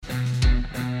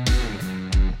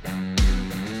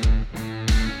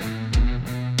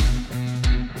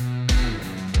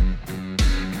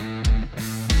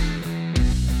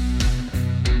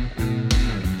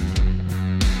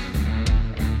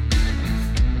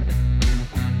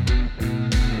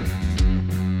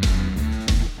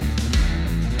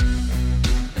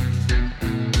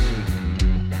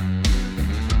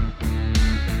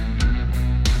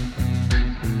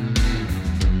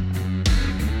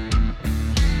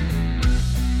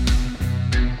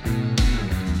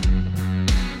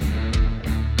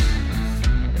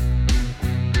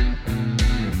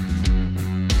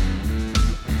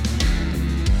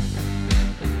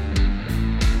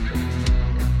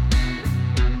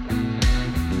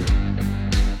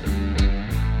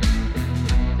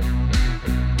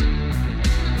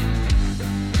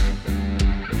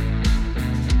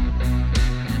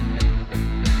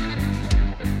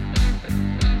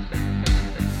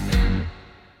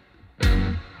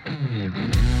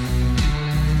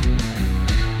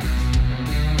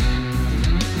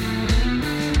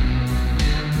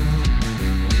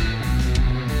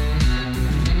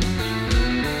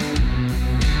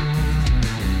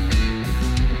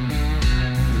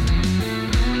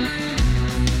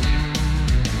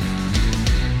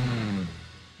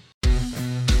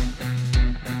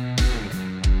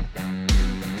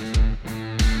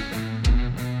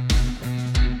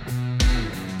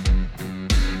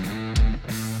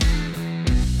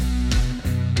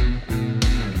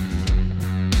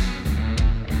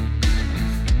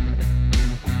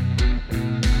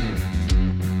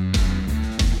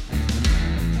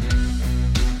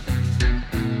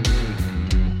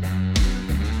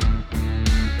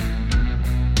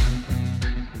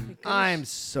I'm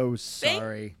so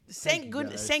sorry. Thank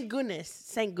goodness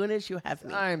you have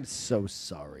me. I'm so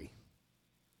sorry.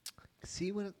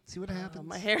 See what happens?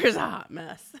 My hair is a hot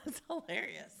mess. That's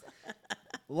hilarious.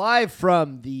 Live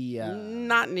from the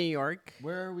not New York.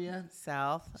 Where are we at?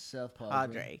 South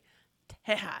Padre.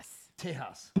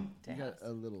 Tejas. You got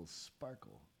a little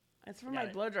sparkle. It's from my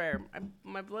blow dryer.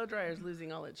 My blow dryer is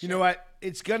losing all its shit. You know what?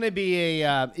 It's gonna be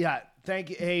a thank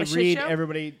you. Hey, Reed,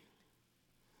 everybody.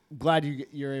 Glad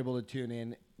you're able to tune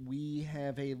in. We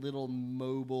have a little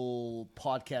mobile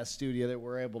podcast studio that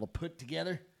we're able to put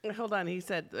together. Hold on. He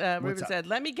said, Ruben said,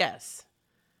 let me guess.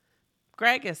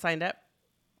 Greg has signed up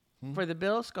for the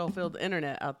Bill Schofield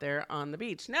internet out there on the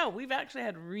beach. No, we've actually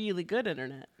had really good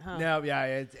internet. Huh? No, yeah,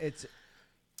 it's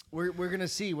we're gonna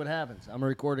see what happens. I'm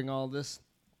recording all of this,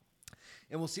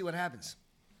 and we'll see what happens.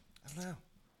 I don't know.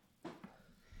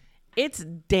 It's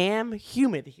damn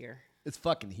humid here. It's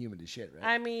fucking humid as shit, right?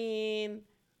 I mean,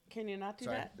 can you not do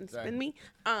that and spin me?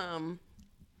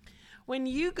 When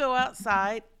you go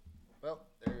outside. Well,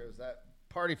 there goes that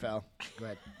party foul. Go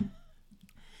ahead.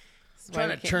 Trying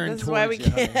to turn towards This is why we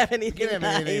can't have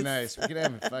anything nice. We can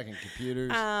have fucking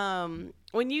computers.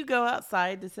 When you go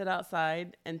outside to sit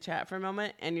outside and chat for a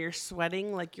moment and you're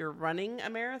sweating like you're running a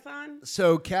marathon.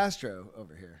 So Castro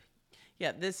over here.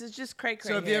 Yeah, this is just cray.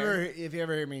 So if you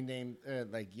ever hear me name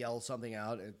yell something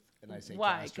out and I say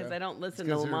why? Castro, because I don't listen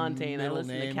to Lamontagne. I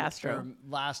listen to Castro.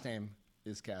 Last name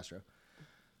is Castro.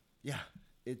 Yeah,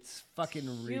 it's fucking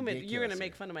humid. ridiculous. You're gonna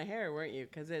make fun of my hair, weren't you?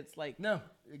 Because it's like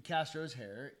Castro's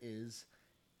hair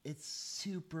it's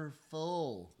super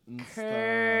full and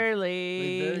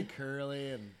curly, stuff. Like very curly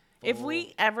and. Full. If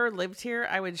we ever lived here,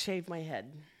 I would shave my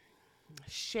head.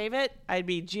 Shave it. I'd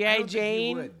be G.I.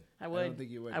 Jane. I would. I don't think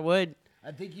you would. I would.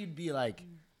 I think you'd be like,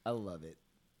 I love it.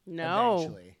 No.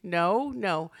 Eventually.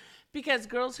 No. Because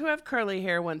girls who have curly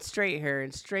hair want straight hair,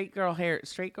 and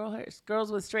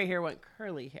girls with straight hair want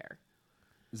curly hair.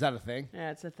 Is that a thing?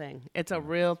 Yeah, it's a thing. It's a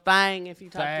real thing. If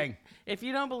you if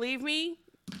you don't believe me,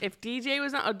 if DJ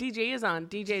was on, DJ is on.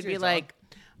 DJ'd be like,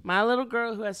 my little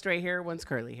girl who has straight hair wants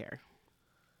curly hair.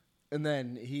 And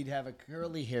then he'd have a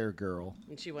curly hair girl.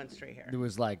 And she wants straight hair. It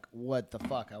was like, what the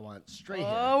fuck? I want straight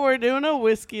hair. Oh, we're doing a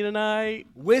whiskey tonight.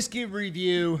 Whiskey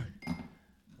review.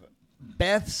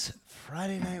 Beth's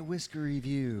Friday night whiskey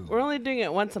review. We're only doing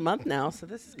it once a month now, so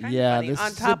this is kind of funny. This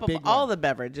on is top a of big all one. the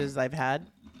beverages I've had.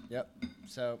 Yep.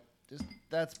 So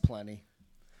that's plenty.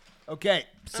 Okay.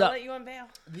 So I'll let you unveil.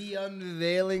 The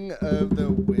unveiling of the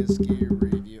whiskey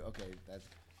review. Okay,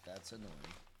 that's annoying.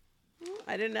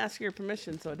 I didn't ask your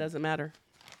permission, so it doesn't matter.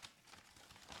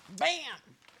 Bam!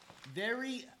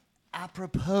 Very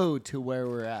apropos to where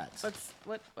we're at.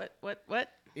 What?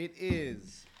 It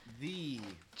is the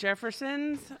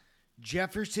Jefferson's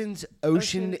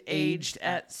Ocean Aged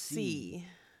at Sea.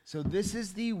 So this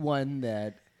is the one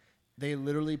that they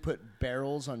literally put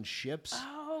barrels on ships.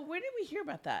 Oh, where did we hear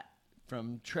about that?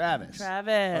 From Travis,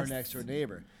 our next door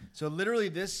neighbor. So literally,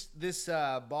 this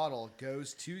bottle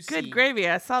goes to sea. Good gravy!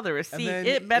 I saw the receipt.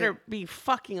 It better be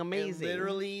fucking amazing. It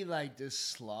literally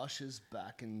just sloshes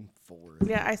back and forth.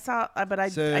 Yeah, I saw, but I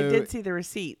did see the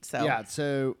receipt. So yeah, it's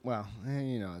a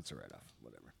write-off.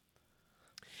 Whatever.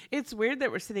 It's weird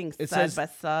that we're sitting side by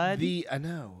side. I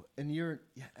know, and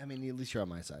at least you're on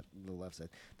my side, the left side.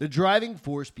 The driving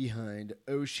force behind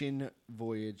Ocean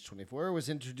Voyage 24 was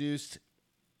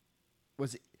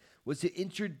to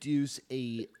introduce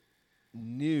a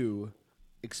new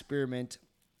experiment.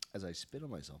 As I spit on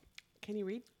myself. Can you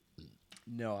read?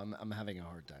 No, I'm having a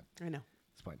hard time. I know.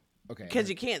 It's fine. Okay. Because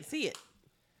you can't see it.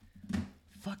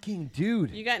 Fucking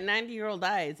dude. You got 90-year-old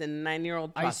eyes and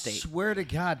 9-year-old prostate. I swear to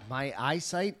God, my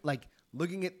eyesight,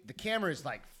 looking at the camera is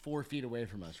 4 feet away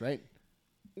from us, right?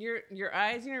 Your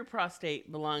eyes and your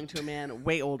prostate belong to a man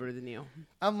way older than you.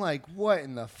 I'm like, what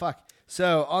in the fuck?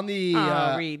 So on the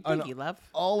Reed, thank you, love.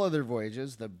 All other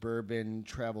voyages, the Bourbon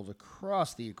traveled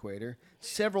across the equator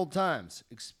several times,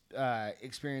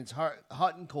 experienced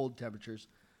hot and cold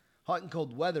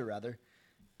weather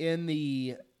in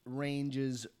the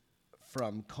ranges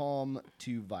from calm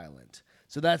to violent.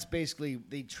 So that's basically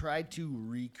they tried to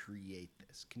recreate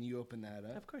this. Can you open that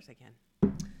up? Of course I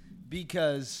can.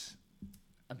 Because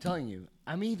I'm telling you,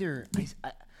 I'm either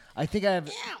I think I have.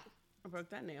 Ow! I broke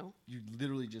that nail. You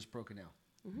literally just broke a nail.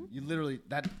 Mm-hmm. You literally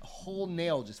that whole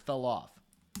nail just fell off.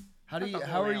 How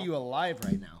are you alive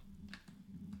right now?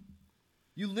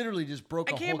 You literally just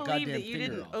broke a whole goddamn finger off. I can't believe that you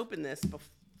didn't open this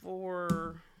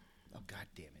before. Oh god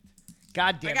damn it!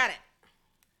 God damn it! I got it.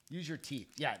 Use your teeth.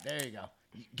 Yeah, there you go.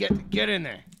 Get in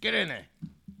there. Get in there.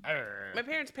 My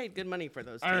parents paid good money for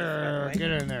those teeth. By the way. Get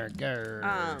in there.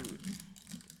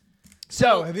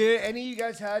 So, have any of you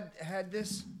guys had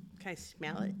this? Can I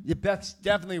smell it? Yeah, Beth's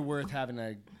definitely worth having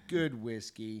a good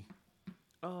whiskey.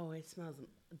 Oh, it smells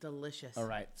delicious. All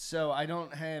right. So, I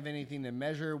don't have anything to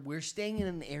measure. We're staying in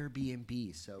an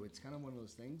Airbnb, so it's kind of one of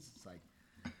those things. It's like,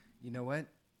 you know what?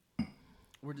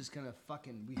 We're just going to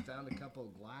we found a couple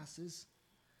of glasses.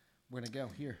 We're going to go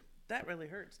here. That really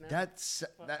hurts now.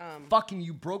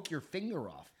 You broke your finger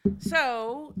off.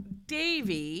 So,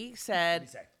 Davey said,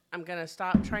 I'm going to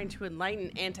stop trying to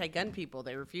enlighten anti-gun people.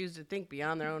 They refuse to think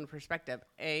beyond their own perspective.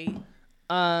 You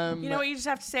know what you just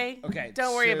have to say? Okay.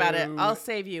 Don't worry about it. I'll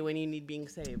save you when you need being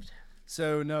saved.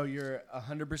 So, no, you're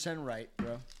 100% right,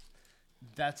 bro.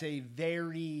 That's a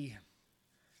very...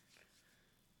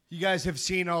 You guys have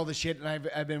seen all the shit, and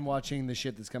I've been watching the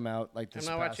shit that's come out like this.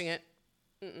 I'm not watching it.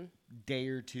 Day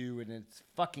or two, and it's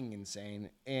fucking insane.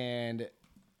 And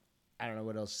I don't know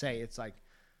what else to say. It's like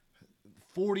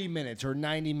 40 minutes or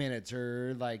 90 minutes,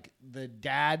 or like the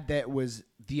dad that was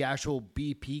the actual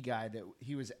BP guy that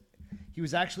he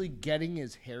was actually getting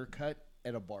his hair cut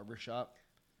at a barbershop.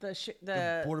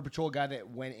 The Border Patrol guy that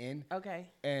went in. Okay.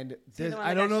 And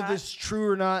I don't know if this is true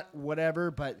or not,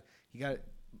 whatever, but he got,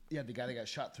 the guy that got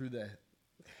shot through the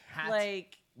hat.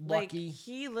 Like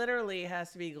he literally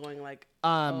has to be going like,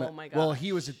 oh my god. Well,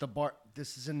 he was at the bar.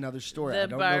 This is another story. I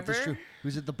don't know if it's true. He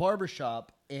was at the barber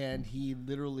shop, and he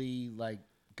literally like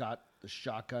got the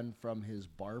shotgun from his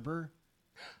barber.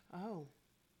 Oh.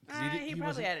 He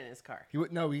probably had it in his car.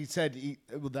 He said,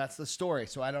 well, that's the story.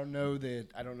 So I don't know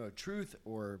truth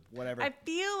or whatever. I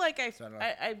feel like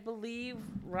I believe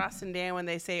Ross and Dan when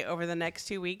they say over the next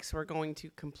 2 weeks, we're going to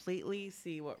completely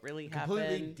see what really happened.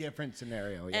 Completely different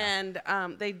scenario, yeah.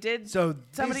 And they did,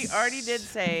 somebody already did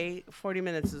say 40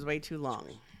 minutes is way too long.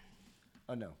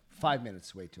 Oh, no. 5 minutes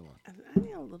is way too long. I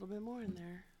need a little bit more in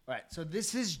there. All right. So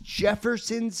this is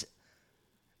Jefferson's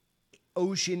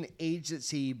Ocean Aged at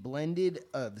Sea blended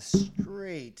of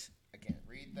straight. I can't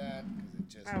read that because it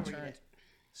just turned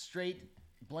straight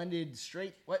blended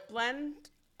straight. What blend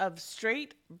of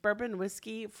straight bourbon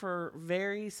whiskey for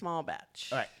very small batch.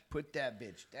 All right, put that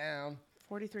bitch down.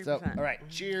 43%. So, all right,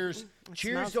 cheers,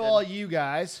 cheers to all you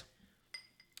guys.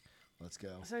 Let's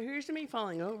go. So here's to me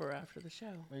falling over after the show.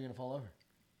 Where are you gonna fall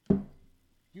over?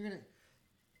 You're gonna.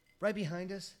 Right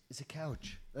behind us is a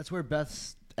couch. That's where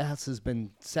Beth's ass has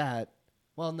been sat.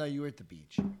 Well, no, you were at the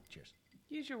beach. Cheers.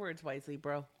 Use your words wisely,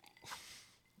 bro.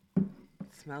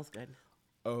 Smells good.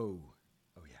 Oh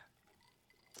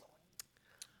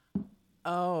yeah.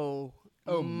 Oh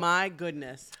my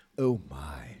goodness. Oh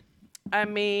my. I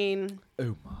mean.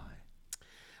 Oh my.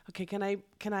 Okay, can I?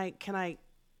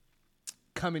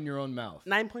 Come in your own mouth.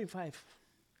 9.5.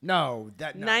 No,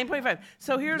 9.5.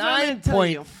 So here's what I'm going to tell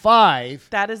you. 9.5.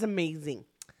 That is amazing.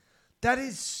 That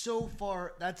is so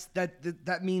far.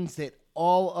 That means that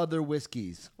all other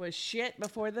whiskeys was shit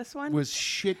before this one.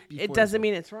 It doesn't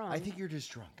mean it's wrong. I think you're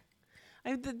just drunk.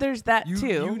 There's that too.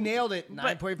 You nailed it.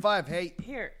 9.5. Hey,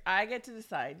 here I get to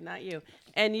decide, not you.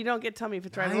 And you don't get to tell me if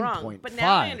it's right or wrong. 9.5. But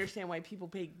now I understand why people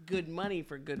pay good money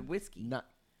for good whiskey.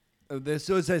 This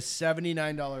was a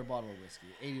 $79 bottle of whiskey,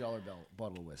 $80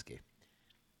 bottle of whiskey.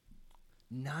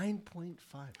 9.5.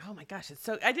 Oh my gosh! It's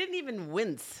so. I didn't even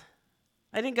wince.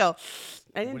 I didn't go.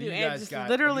 I didn't do it. Just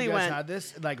literally you guys went. Had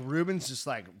this? Like Ruben's just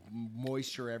like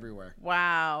moisture everywhere.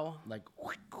 Wow. Like.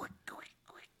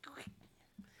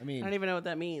 I mean, I don't even know what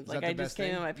that means. Like I just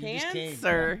came in my pants,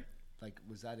 or like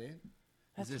was that it?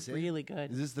 That's really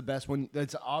good. Is this the best one?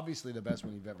 That's obviously the best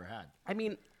one you've ever had. I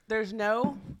mean, there's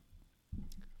no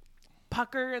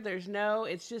pucker. There's no.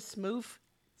 It's just smooth.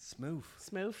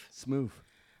 Smooth.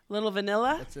 Little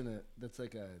vanilla. That's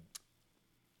like a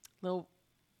little,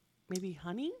 maybe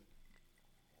honey.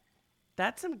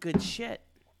 That's some good shit.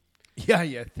 Yeah,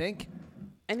 you think?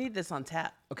 I need this on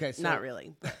tap. Okay, so not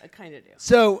really, but I kind of do.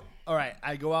 So, all right,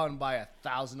 I go out and buy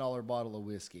 $1,000 bottle of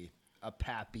whiskey, a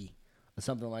Pappy, or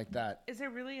something like that. Is there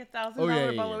really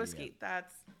 $1,000 bottle of whiskey? Yeah.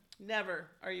 That's never.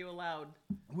 Are you allowed?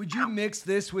 Would you mix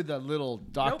this with a little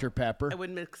Dr. Pepper? I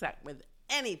wouldn't mix that with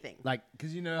anything. Like,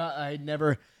 because I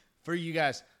never, for you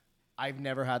guys, I've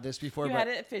never had this before. You had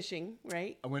it fishing,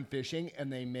 right? I went fishing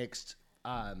and they mixed.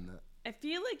 I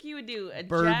feel like you would do a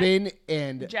bourbon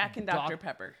Jack and Dr.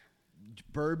 Pepper.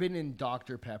 Bourbon and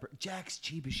Dr. Pepper. Jack's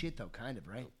cheap as shit, though, kind of,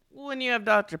 right? When you have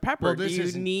Dr. Pepper, do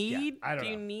you need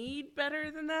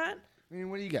better than that? I mean,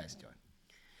 what are you guys doing?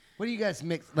 What do you guys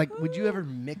mix? Like, would you ever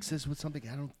mix this with something?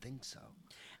 I don't think so.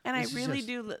 And I really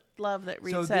do love that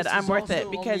Reed said I'm worth it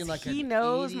because he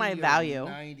knows my value.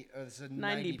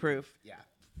 90 proof. Yeah.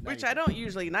 Which I don't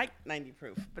usually like 90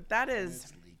 proof, but that is.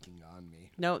 It's leaking on me.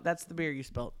 No, that's the beer you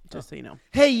spilled, just so you know.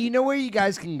 Hey, you know where you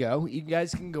guys can go? You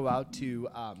guys can go out to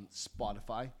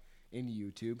Spotify and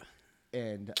YouTube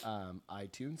and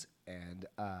iTunes and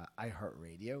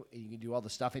iHeartRadio, and you can do all the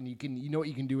stuff. And you know what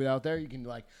you can do out there? You can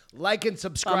like and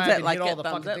subscribe and hit all the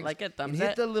fucking things. And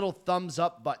hit the little thumbs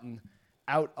up button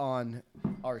out on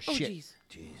our shit.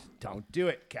 Jeez, don't do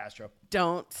it, Castro.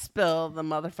 Don't spill the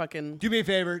motherfucking. Do me a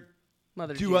favor.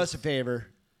 Do us a favor.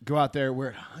 Go out there. We're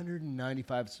at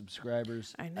 195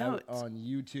 subscribers. I know. Out on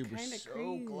YouTube. We're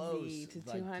so close to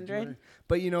 200.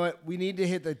 But you know what? We need to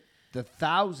hit the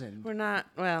 1,000. We're not.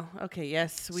 Well, okay.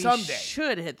 Yes, we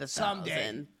should hit the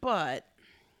 1,000. But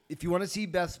if you want to see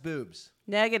Beth's boobs,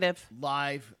 negative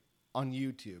live on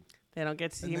YouTube. They don't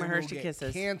get to see Mahershey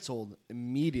kisses. Canceled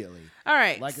immediately. All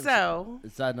right. So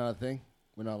is that not a thing?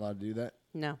 We're not allowed to do that.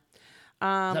 No.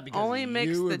 Only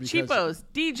mix the cheapos.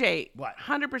 DJ, what?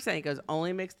 100%. He goes,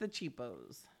 only mix the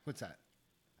cheapos. What's that?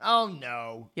 Oh,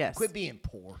 no. Yes. Quit being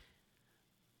poor.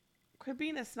 Quit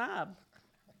being a snob.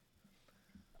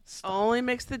 Stop. Only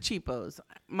mix the cheapos.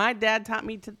 My dad taught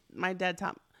me. It's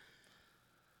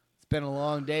been a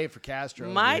long day for Castro.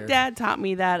 My dad taught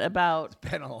me that about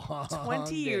it's been a long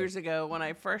 20 years ago when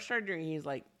I first started drinking. He's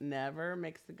like, never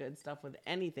mix the good stuff with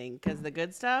anything because the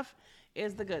good stuff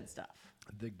is the good stuff.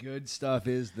 The good stuff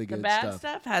is the good stuff. The bad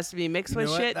stuff has to be mixed with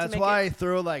shit. That's why I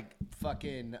throw like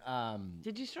fucking.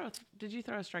 Did you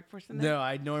throw a Strike Force in there? No,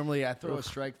 I throw a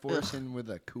Strike Force in with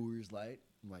a Coors Light.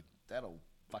 I'm like, that'll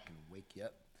fucking wake you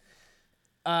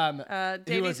up.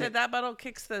 Davey said that bottle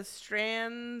kicks the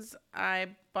strands I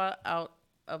bought out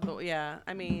of the. Yeah,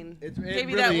 I mean,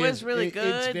 Davey, that was really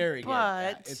good. It's very good.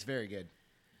 Yeah, it's very good.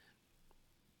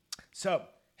 So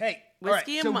hey,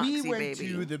 whiskey and Moxie, we went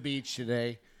to the beach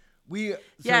today.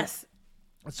 Yes.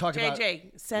 Let's talk about.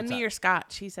 JJ, send me your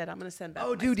scotch. He said I'm going to send back.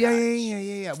 Oh, dude,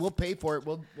 yeah. We'll pay for it.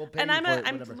 We'll pay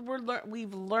for it.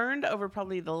 We've learned over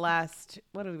probably the last.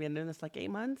 What have we been doing this like 8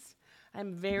 months?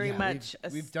 I'm very much.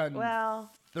 We've done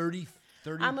 30.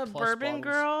 I'm a bourbon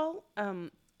girl.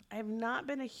 I've not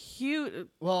been a huge.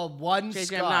 Well, one JJ,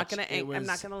 scotch. I'm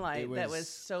not gonna lie. That was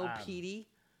so peaty.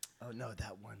 Oh no,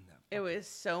 that one. It was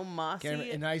so mossy.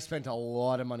 And I spent a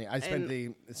lot of money. I spent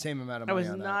the same amount of money.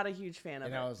 I was not a huge fan of it.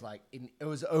 And I was like, it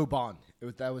was Oban.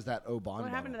 That was that Oban. What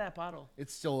happened to that bottle?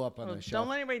 It's still up on the shelf. Don't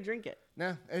let anybody drink it.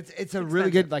 No, it's a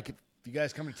really good. Like if you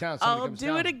guys come to town, I'll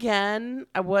do it again.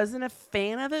 I wasn't a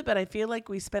fan of it, but I feel like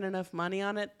we spent enough money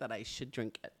on it that I should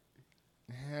drink it.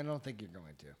 I don't think you're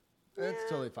going to. That's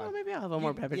totally fine. Well, maybe I'll have one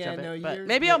more beverage of it. But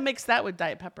maybe I'll mix that with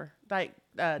Diet Pepper. Dr.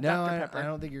 Pepper. I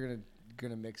don't think you're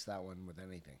gonna mix that one with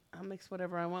anything. I'll mix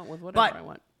whatever I want with whatever I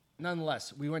want.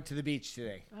 Nonetheless, we went to the beach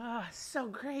today. Ah, so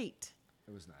great.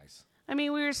 It was nice. I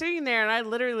mean, we were sitting there, and I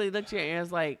literally looked at you, and I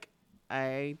was like,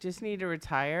 I just need to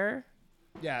retire.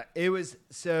 Yeah, it was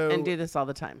so. And do this all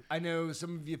the time. I know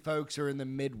some of you folks are in the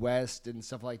Midwest and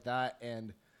stuff like that,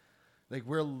 and like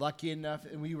we were lucky enough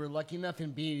in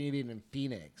being in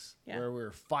Phoenix, where we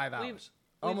were 5 hours.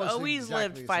 We've always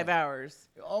lived 5 hours.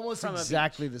 Almost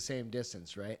exactly the same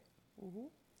distance, right? Mm-hmm.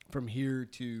 From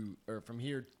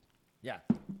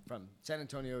San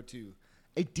Antonio to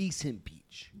a decent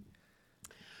beach.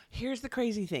 Here's the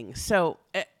crazy thing. So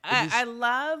I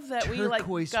love that we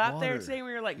got there today.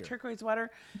 We were like turquoise water.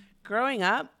 Growing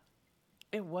up,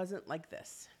 it wasn't like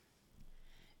this.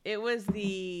 It was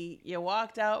you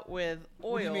walked out with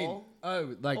oil. What do you mean?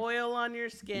 Oh, like oil on your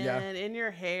skin, in your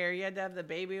hair. You had to have the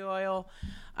baby oil.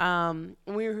 When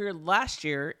we were here last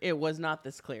year, it was not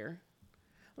this clear.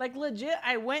 Like legit,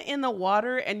 I went in the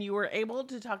water and you were able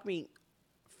to talk me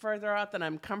further out than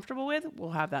I'm comfortable with. We'll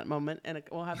have that moment and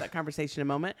we'll have that conversation in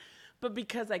a moment. But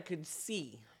because I could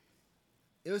see.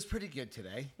 It was pretty good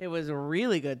today. It was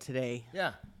really good today.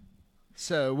 Yeah.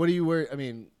 So what are you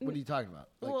talking about?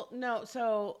 Like, well, no.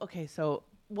 So, okay. So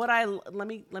let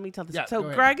me tell this. Yeah, so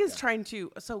Greg is trying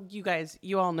to, so you guys,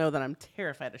 you all know that I'm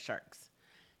terrified of sharks.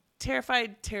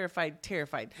 Terrified.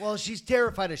 Well, she's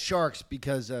terrified of sharks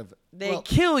because of they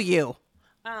kill you.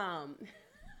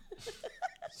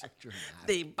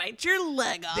 They bite your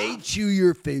leg off. They chew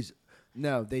your face.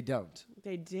 No, they don't.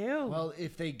 They do. Well,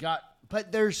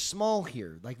 but they're small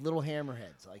here, like little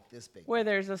hammerheads, like this big. Where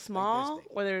there's a small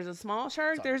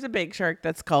shark, there's a big shark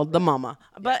that's called the mama.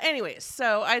 Yeah. But anyways,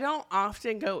 so I don't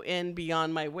often go in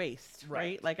beyond my waist,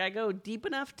 right? Like I go deep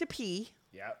enough to pee.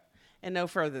 Yep. And no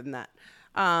further than that.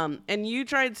 And you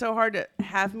tried so hard to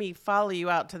have me follow you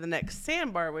out to the next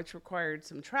sandbar, which required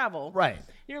some travel. Right.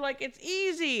 You're like, it's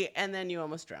easy. And then you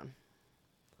almost drowned.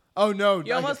 Oh, no.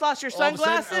 You almost lost your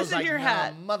sunglasses and your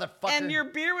hat. Motherfucker. And your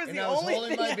beer was the only thing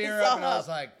I saw. And I was holding my beer up and I was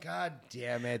like, God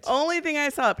damn it. Only thing I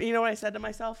saw up. You know what I said to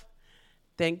myself?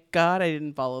 Thank God I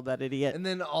didn't follow that idiot. And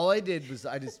then all I did was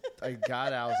I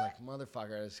got out. I was like,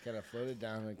 motherfucker. I just kind of floated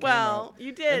down. And well,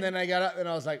 you did. And then I got up and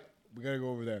I was like, we got to go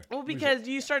over there. Well, because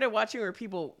you started watching where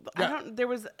people, there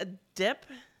was a dip.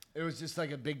 It was just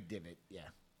like a big divot. Yeah.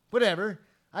 Whatever.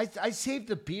 I saved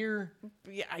the beer.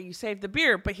 Yeah, you saved the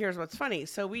beer. But here's what's funny.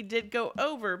 So we did go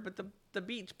over, but the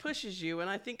beach pushes you. And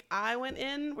I think I went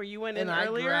in where you went in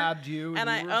earlier. And I grabbed you. And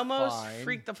I almost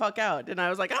freaked the fuck out. And I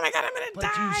was like, oh my God, I'm going to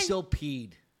die. But you still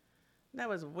peed. That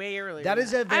was way earlier. That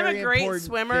is a very important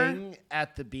swimmer. Thing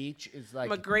at the beach. Is like,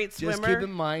 I'm a great swimmer. Just keep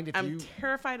in mind I'm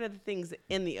terrified of the things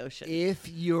in the ocean. If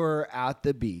you're at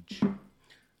the beach,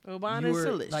 Oban is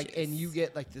delicious. Like, and you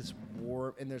get like this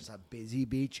warm, and there's a busy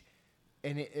beach,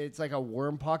 and it's like a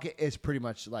worm pocket. It's pretty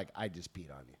much like I just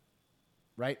peed on you,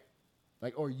 right?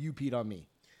 Like, or you peed on me.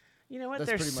 You know what? That's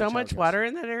There's so much water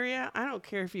in that area. I don't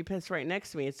care if you piss right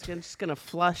next to me. It's just gonna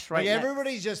flush right. Like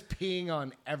everybody's just peeing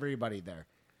on everybody there.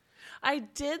 I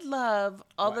did love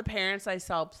all the parents I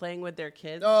saw playing with their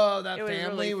kids. Oh, that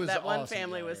family was that awesome. One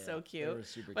family was so cute. They were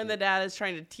super when cute. the dad is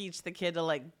trying to teach the kid to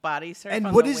like body surf. And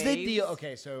on what the is waves. the deal?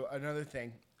 Okay, so another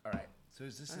thing. All right, so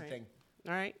is this the thing?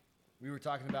 All right. We were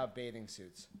talking about bathing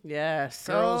suits. Yes.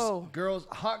 Girls,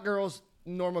 hot girls,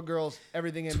 normal girls,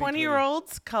 everything in between.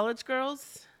 20-year-olds, college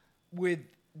girls. With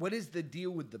what is the deal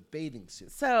with the bathing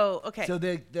suits? So okay. So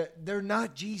they're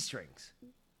not G-strings.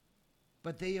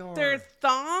 But they are. They're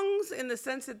thongs in the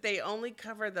sense that they only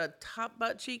cover the top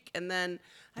butt cheek, and then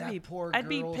I'd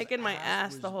be picking my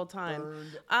ass the whole time.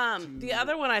 The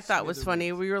other one I thought was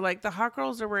funny. We were like, the hot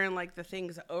girls are wearing like the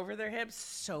things over their hips.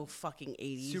 So fucking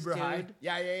 80s, super dude. high.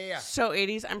 Yeah. So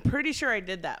 80s. I'm pretty sure I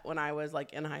did that when I was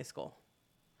like in high school.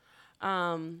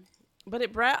 But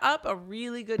it brought up a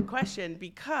really good question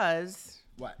because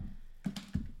what?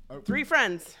 Oh. 3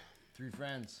 friends. 3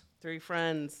 friends. 3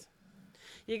 friends.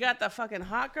 You got the fucking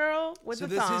hot girl with the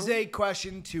thong. So this is a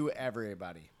question to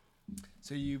everybody.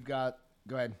 So you've got,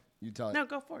 go ahead, you tell it. No,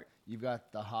 go for it. You've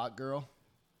got the hot girl.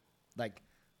 Like,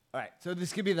 all right, so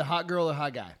this could be the hot girl or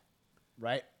hot guy,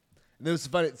 right? And this is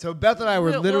funny. So Beth and I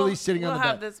were literally sitting on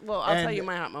the bed. I'll tell you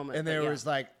my hot moment. And there was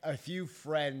like a few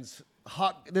friends,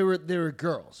 they were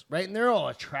girls, right? And they're all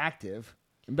attractive.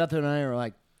 And Beth and I are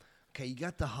like, okay, you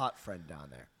got the hot friend down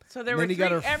there. So there were 3.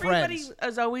 Everybody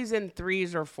is always in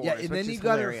 3s or 4s. Yeah, and then you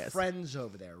got her friends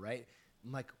over there, right?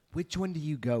 I'm like, which one do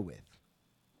you go with?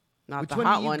 Not the hot one.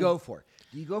 Which one do you go for?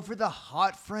 Do you go for the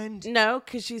hot friend? No,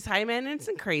 because she's high maintenance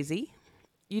and crazy.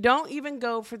 You don't even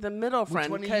go for the middle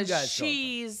friend because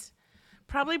she's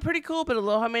probably pretty cool, but a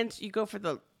little high maintenance. You go for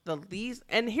the least.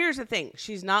 And here's the thing: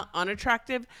 she's not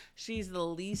unattractive. She's the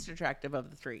least attractive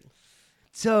of the 3.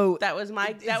 So that was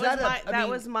my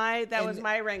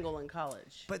wrangle in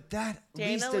college. But that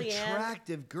least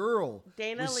attractive girl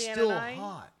was still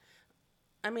hot.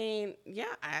 I mean, yeah.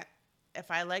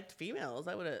 If I liked females,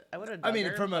 I would have. I mean,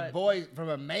 from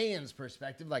a man's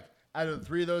perspective, like out of the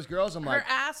 3 of those girls, I'm like, her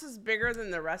ass is bigger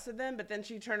than the rest of them. But then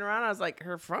she turned around, I was like,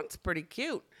 her front's pretty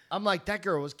cute. I'm like, that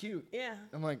girl was cute. Yeah.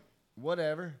 I'm like,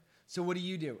 whatever. So what do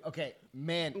you do? Okay,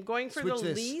 man. I'm going for the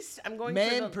least. I'm going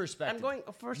man for the perspective. I'm going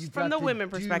from the women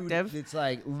perspective. It's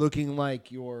like looking like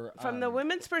your. From the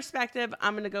women's perspective,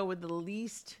 I'm going to go with the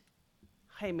least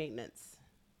high maintenance.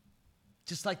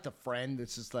 Just like the friend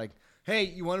that's just like, hey,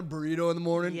 you want a burrito in the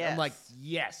morning? Yes. I'm like,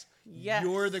 yes.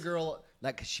 You're the girl.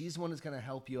 Like, 'cause she's the one that's going to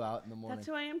help you out in the morning. That's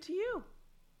who I am to you.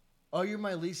 Oh, you're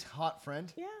my least hot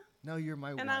friend? Yeah. No, you're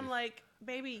my wife. And I'm like,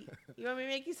 baby, you want me to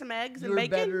make you some eggs and you're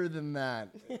bacon? You're better than that.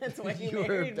 That's why you were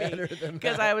married better me. Than that.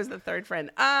 Because I was the 3rd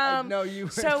friend. No, you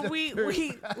were so the we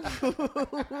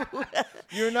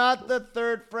You're not the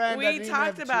 3rd friend. We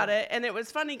talked about it, and it was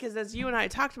funny because as you and I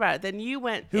talked about it, then you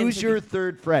went. Who's your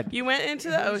 3rd friend? You went into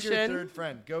the ocean. Who's your 3rd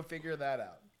friend? Go figure that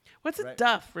out. What's a right?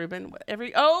 duff, Ruben?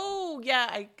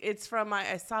 It's from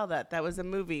I saw that. That was a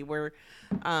movie where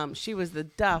she was the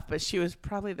duff, but she was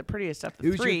probably the prettiest of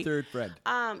the 3. Who's your 3rd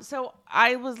friend? So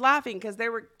I was laughing because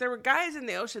there were guys in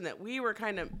the ocean that we were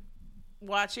kind of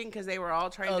watching because they were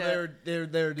all trying to. They're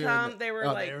doing come. it. They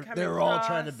were they were all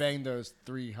trying to bang those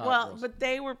 3 hot girls. But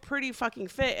they were pretty fucking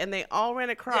fit, and they all ran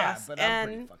across. Yeah, but I'm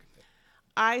pretty fucking fit.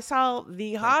 I saw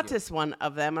the hottest one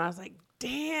of them, and I was like,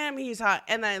 damn, he's hot.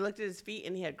 And then I looked at his feet,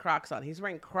 and he had Crocs on. He's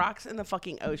wearing Crocs in the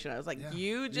fucking ocean. I was like,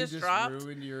 you just dropped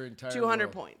ruined your entire 200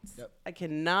 world. points. Yep. I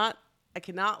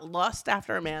cannot lust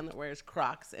after a man that wears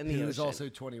Crocs in the ocean. He was also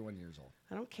 21 years old.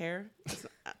 I don't care.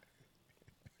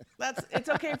 It's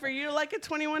okay for you to like a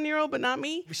 21-year-old, but not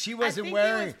me. She wasn't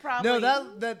wearing.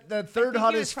 The 3rd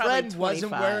hottest friend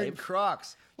wasn't wearing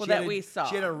Crocs. Well, we saw.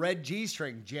 She had a red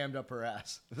G-string jammed up her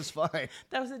ass. It was fine.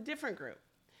 That was a different group.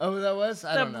 Oh, that was?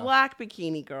 I don't know. The black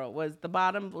bikini girl the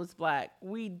bottom was black.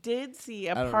 We did see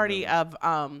a party of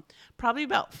probably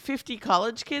about 50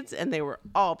 college kids, and they were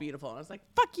all beautiful. And I was like,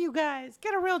 fuck you guys.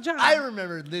 Get a real job. I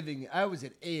remember I was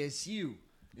at ASU.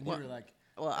 And you were like.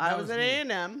 Well, I was at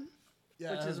A&M,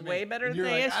 which is way better than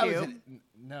ASU.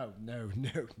 No.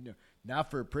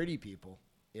 Not for pretty people.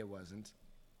 It wasn't.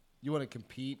 You want to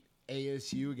compete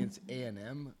ASU against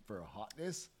A&M for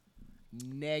hotness?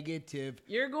 Negative.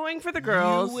 You're going for the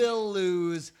girls. You will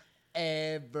lose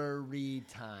every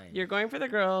time. You're going for the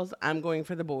girls. I'm going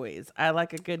for the boys. I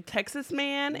like a good Texas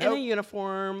man in a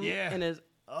uniform. Yeah. And his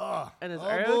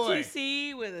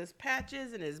ROTC with his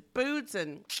patches and his boots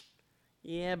and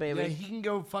yeah, baby. Yeah, he can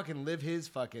go fucking live his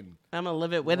fucking I'm going to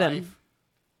live it with him.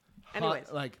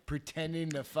 Anyways. Like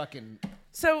pretending to fucking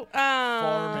So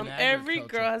every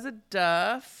girl has a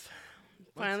Duff.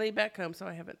 Finally back home, so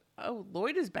I haven't. Oh,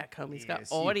 Lloyd is back home. He's got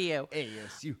audio.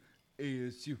 ASU.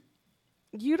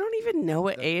 You don't even know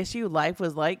what ASU life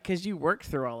was like because you worked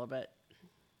through all of it.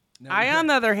 No, on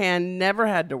the other hand, never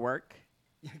had to work.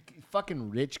 Fucking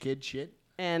rich kid shit.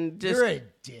 And just you're a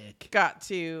dick. Got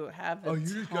to have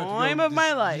the time of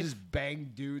my life. You just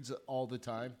bang dudes all the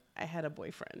time. I had a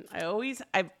boyfriend.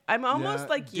 I'm almost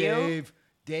like you.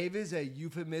 Dave is a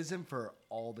euphemism for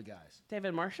all the guys.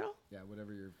 David Marshall? Yeah,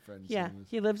 whatever your friend's name is.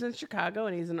 He lives in Chicago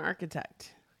and he's an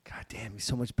architect. God damn, he's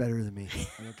so much better than me.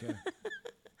 I don't care.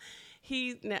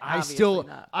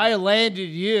 I landed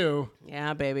you.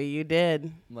 Yeah, baby, you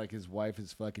did. Like his wife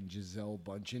is fucking Giselle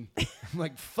Bundchen. I'm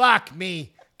like, fuck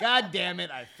me. God damn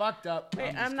it, I fucked up.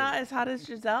 Wait, I'm not as hot as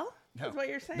Giselle? No. That's what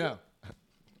you're saying? No.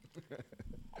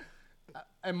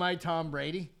 Am I Tom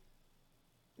Brady?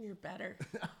 You're better.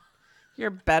 You're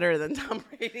better than Tom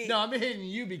Brady. No, I'm hitting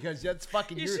you because that's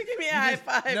fucking. You should give me a high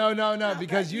five. No,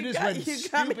 because you just went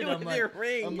stupid. Got me with your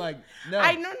ring. I'm like, no.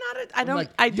 I know I don't.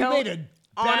 You made a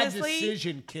bad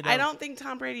decision, kiddo. I don't think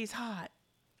Tom Brady's hot.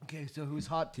 Okay, so who's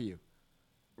hot to you?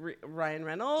 Ryan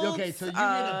Reynolds. Okay, so you made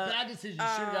a bad decision. You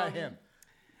should have got him.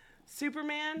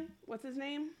 Superman. What's his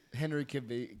name? Henry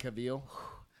Cavill.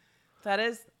 That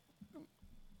is.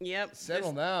 Yep.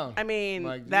 Settle down. I mean,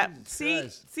 like, that.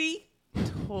 See.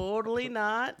 Totally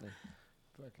not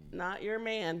your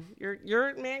man.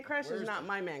 Your man crush is not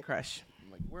my man crush.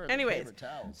 Like, anyways,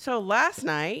 so last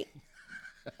night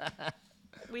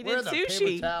we did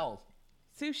sushi.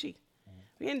 Sushi.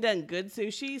 We hadn't done good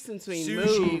sushi since we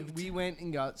moved. We went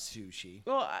and got sushi.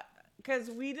 Well, because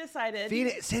we decided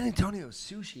San Antonio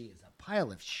sushi is a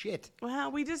pile of shit.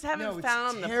 Well, we just haven't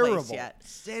found the place yet.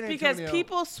 Because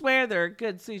people swear they're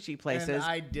good sushi places. And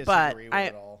I disagree with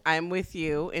it all. I'm with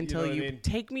you until you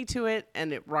take me to it,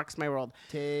 and it rocks my world.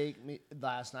 Take me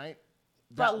last night.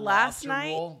 But last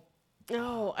night,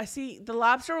 I see. The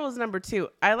lobster roll was number 2.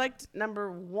 I liked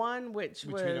number 1, which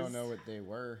was. We don't know what they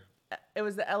were. It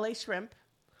was the LA shrimp.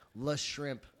 La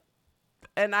shrimp.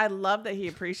 And I love that he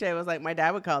appreciated it. It was like my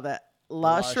dad would call that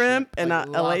La shrimp and not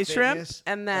LA shrimp.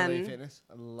 And then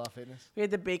La Fitness. We had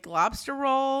the baked lobster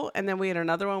roll, and then we had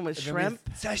another one with shrimp.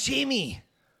 Sashimi.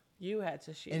 You had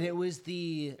sashimi. And it was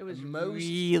most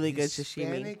really good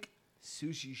Hispanic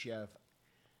sushi chef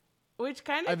which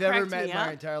kind of I've ever met in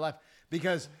my entire life.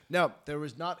 Because there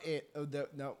was not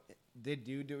the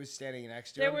dude that was standing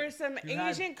next to him. There were some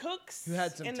Asian cooks who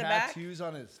had some tattoos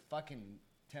on his fucking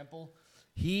temple.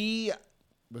 He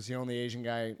was the only Asian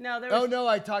guy. No, there was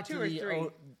I talked to 2 or 3.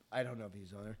 I don't know if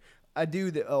he's on there. I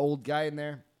do the old guy in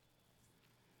there.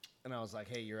 And I was like,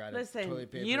 hey, you're out of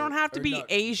toilet paper. You don't have to be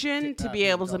Asian to be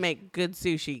able to make good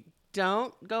sushi.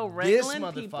 Don't go wrangling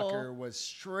people. This motherfucker was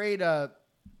straight up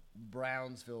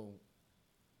Brownsville.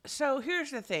 So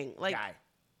here's the thing. Guy.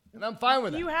 And I'm fine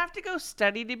with that. You have to go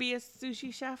study to be a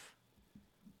sushi chef?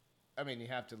 I mean, you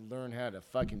have to learn how to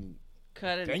fucking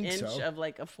cut an inch of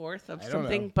like a fourth of I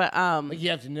something. Don't know. But you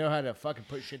have to know how to fucking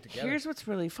put shit together. Here's what's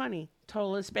really funny.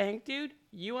 Total Hispanic dude,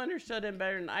 you understood him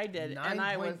better than I did. 9. And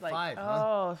I was like,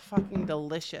 fucking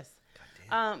delicious.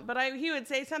 But he would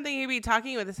say something, he'd be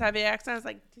talking with a heavy accent. I was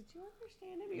like, did you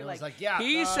understand him? You're like, yeah.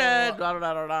 He said, blah,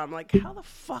 blah, blah, blah. I'm like, how the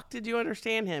fuck did you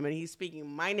understand him? And he's speaking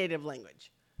my native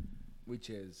language. Which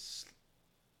is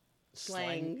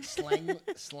Slang. Slanglish.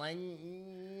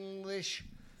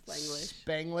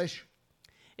 Spanglish.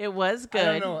 It was good.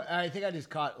 I don't know. I think I just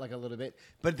caught like a little bit.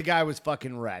 But the guy was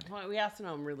fucking red. Well, we also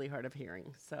know I'm really hard of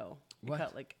hearing. So what?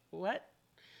 Felt like, what?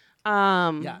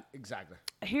 Yeah, exactly.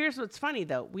 Here's what's funny,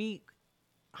 though.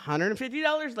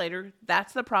 $150 later,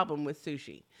 that's the problem with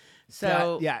sushi.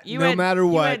 So no matter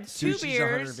what, sushi's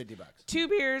 $150. 2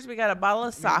 beers. We got a bottle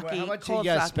of sake. How much are you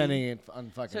guys spending on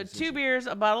fucking So sushi? 2 beers,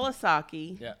 a bottle of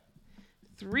sake. Yeah.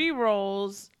 3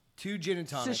 rolls, 2 gin and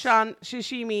tonics.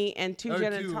 Sashimi and 2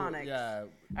 gin and tonics. Yeah.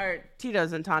 Or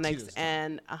Tito's and tonics.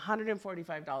 And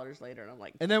 $145 later. And I'm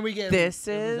like, and then we get... Is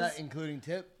that including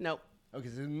tip? Nope. Okay,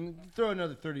 so throw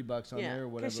another $30 on there or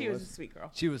whatever. Because she was a sweet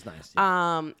girl. She was nice.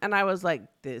 Yeah. And I was like,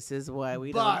 this is why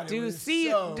we don't do we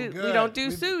don't do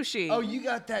sushi. Oh, you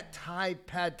got that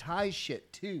pad Thai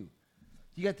shit too.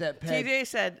 You got that pad. TJ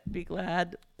said, "Be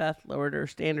glad Beth lowered her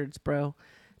standards, bro."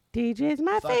 DJ's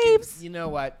my faves. You know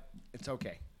what? It's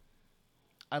okay.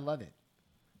 I love it.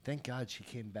 Thank God she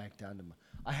came back down to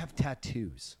I have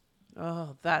tattoos.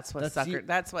 Oh, that's what sucker.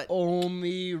 That's what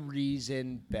only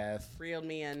reason Beth reeled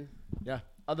me in. Yeah.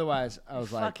 Otherwise, I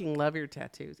was like, fucking love your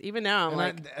tattoos. Even now, I'm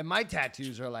like, and my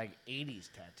tattoos are like 80s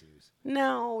tattoos.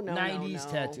 No, 90s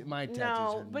tattoos. My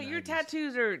tattoos are but 90s. your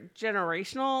tattoos are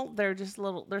generational. They're just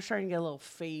they're starting to get a little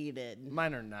faded.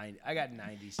 Mine are 90. I got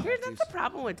 90s tattoos. That's the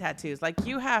problem with tattoos. Like,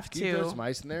 you have to. Can you throw some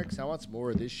ice in there? Because I want some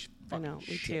more of this I know,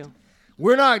 me too.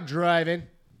 We're not driving.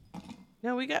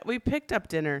 No, we picked up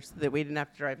dinner so that we didn't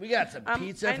have to drive. We got some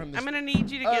pizza from this. I'm gonna need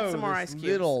you to get some more ice cubes.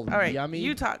 Little all right, yummy,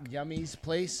 you talk. Yummy's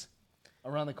place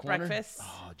around the corner. Breakfast.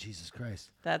 Oh, Jesus Christ.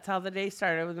 That's how the day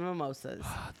started with the mimosas.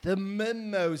 The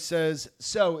mimosas.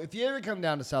 So if you ever come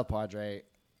down to South Padre,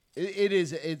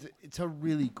 it's a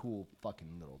really cool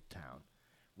fucking little town,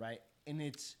 right? And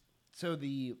it's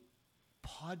the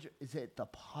Padre. Is it the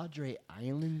Padre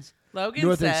Islands? Logan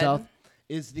North said, and South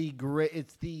is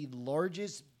it's the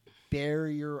largest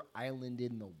barrier island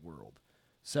in the world.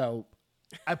 So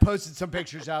I posted some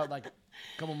pictures out like a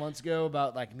couple months ago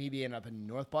about like me being up in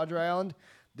North Padre Island.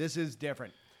 This is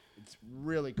different. It's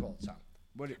really cool. So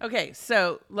okay,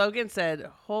 so Logan said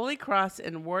Holy Cross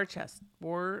in Worcester.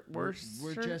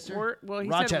 Worcester? Well, he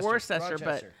Rochester. said Worcester,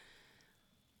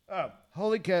 but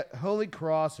Holy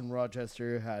Cross in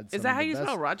Rochester had. Is that how you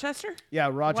spell Rochester? Yeah,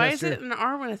 Rochester. Why is it an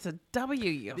R when it's a W?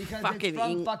 You because fucking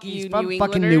it's from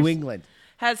fucking New England.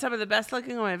 Had some of the best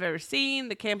looking one I've ever seen.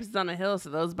 The campus is on a hill, so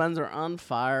those buns are on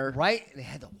fire. Right? And they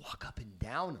had to walk up and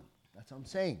down them. That's what I'm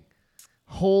saying.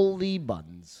 Holy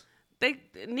buns.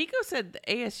 Nico said the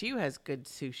ASU has good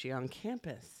sushi on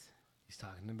campus. He's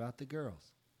talking about the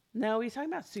girls. No, he's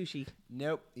talking about sushi.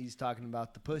 Nope, he's talking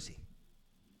about the pussy.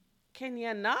 Can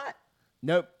you not?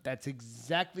 Nope, that's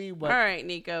exactly what. All right,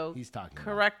 Nico. He's talking about.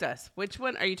 Correct us. Which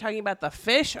one? Are you talking about the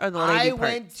fish or the lady part?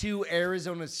 I went to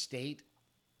Arizona State.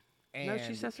 And no,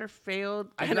 she says her failed.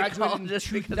 I graduated in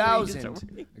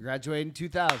 2000. I graduated in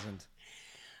 2000.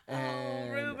 Oh,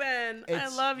 Ruben, I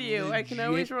love you. I can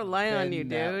always rely on you,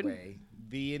 dude. Way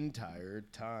the entire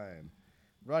time.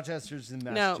 Rochester's in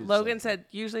Massachusetts. No, Logan said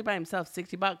usually by himself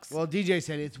 $60. Well, DJ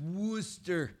said it's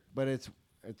Worcester, but it's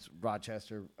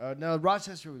Rochester. No,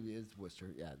 Rochester is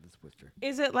Worcester. Yeah, that's Worcester.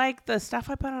 Is it like the stuff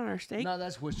I put on our steak? No,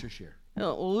 that's Worcestershire.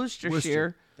 Oh,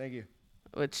 Worcestershire. Thank you.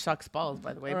 Which sucks balls,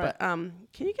 by the way. Right. But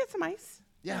can you get some ice?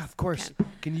 Yeah, yes, of course.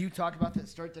 Can you talk about that?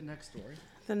 Start the next story.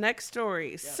 The next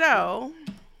story. Yeah. So,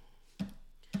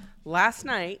 last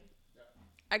night,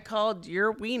 I called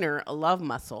your wiener a love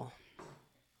muscle.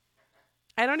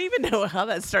 I don't even know how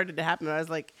that started to happen. I was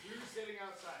like, we were sitting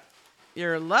outside.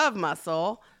 Your love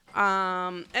muscle.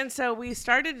 And so we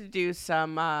started to do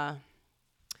some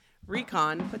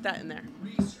recon. Put that in there.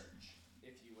 Research,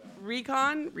 if you will.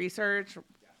 Recon, research.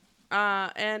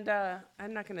 And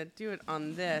I'm not going to do it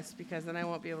on this because then I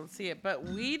won't be able to see it. But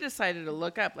we decided to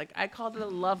look up. Like, I called it a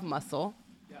love muscle.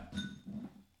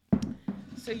 Yeah.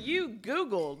 So you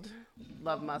Googled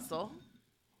love muscle.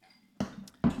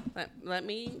 Let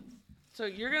me. So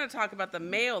you're going to talk about the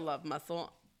male love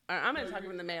muscle. I'm going to talk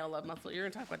about the male love muscle. You're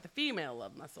going to talk about the female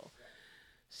love muscle.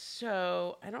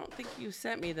 So I don't think you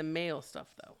sent me the male stuff,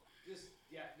 though.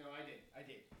 I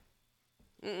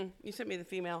did. You sent me the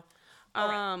female.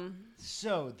 Right.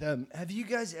 So, have you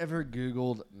guys ever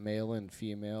Googled male and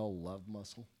female love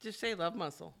muscle? Just say love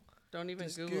muscle. Don't even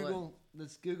Google it.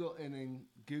 Let's Google and then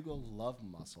Google love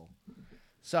muscle.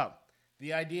 So,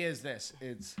 the idea is this.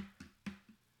 It's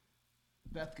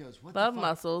Beth goes, what love the fuck?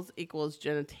 Muscles equals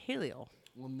genitalial.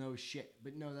 Well, no shit.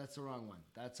 But no, that's the wrong one.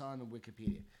 That's on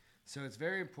Wikipedia. So, it's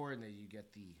very important that you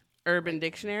get the Urban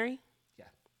Dictionary?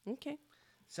 Yeah. Okay.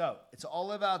 So, it's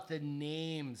all about the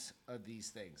names of these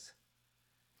things.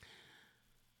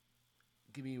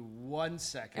 Give me 1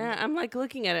 second. I'm like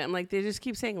looking at it. I'm like, they just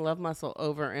keep saying love muscle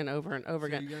over and over and over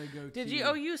again. You're gonna go Did you?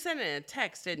 Oh, you sent it in a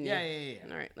text, didn't you? Yeah.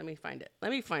 All right, let me find it.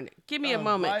 Give me a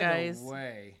moment, guys. By the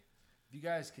way, if you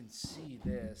guys can see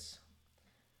this.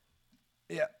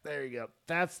 Yeah, there you go.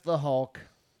 That's the Hulk.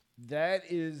 That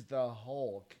is the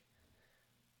Hulk.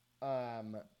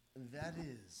 That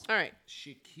is. All right.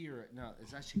 Shakira. No,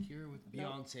 is that Shakira with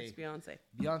Beyonce? No, it's Beyonce.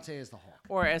 Beyonce is the Hulk.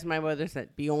 Or as my mother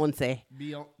said, Beyonce.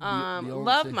 Beyonce.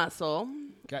 Love muscle.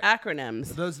 Okay.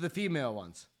 Acronyms. Those are the female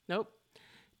ones. Nope.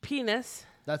 Penis.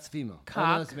 That's female. Cock.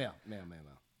 Oh, no, that's male. Male.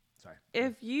 Sorry.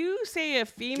 If you say a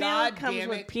female comes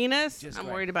with penis, I'm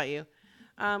worried about you.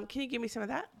 Can you give me some of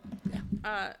that?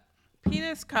 Yeah.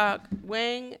 Penis, cock,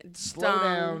 wang, Slow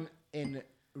down and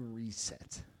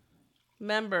reset.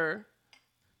 Member,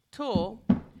 tool,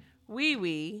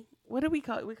 wee. What do we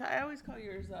call it? I always call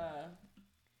yours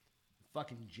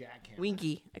Fucking jackhammer.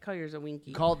 winky. I call yours a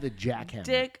winky. Call it the jackhammer.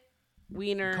 Dick,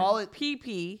 wiener, Call it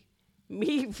pee,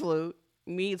 meat flute,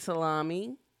 meat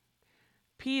salami,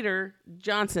 Peter,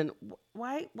 Johnson.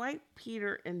 Why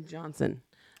Peter and Johnson?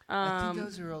 I think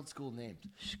those are old school names.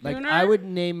 Schooner? Like I would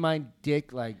name my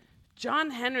dick like John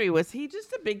Henry. Was he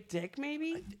just a big dick?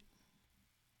 Maybe.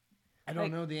 I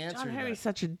don't know the answer. John to Henry's that.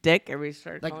 such a dick. Everybody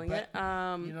started Like, calling it.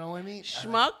 You know what I mean?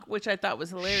 Schmuck, which I thought was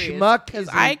hilarious. Schmuck because is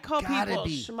I call gotta people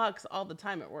be. schmucks all the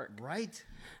time at work. Right?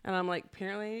 And I'm like,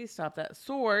 apparently I need to stop that.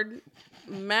 Sword,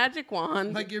 magic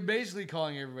wand, Like you're basically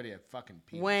calling everybody a fucking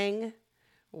penis. wang,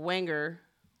 wanger,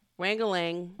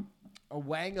 wangalang, A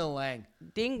wang-a-lang.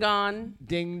 ding gong,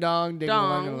 Ding dong, ding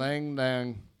Dong. dong, lang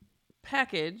dang.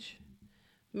 package,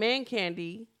 man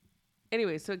candy.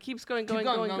 Anyway, so it keeps going. Keep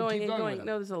going with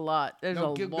No, there's a lot. There's a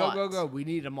lot. Go. We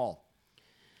need them all.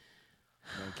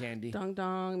 Man candy. Dong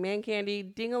dong, man candy,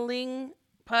 ding-a-ling,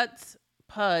 putts,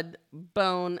 pud,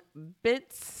 bone,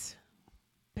 bit.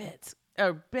 Twig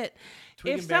If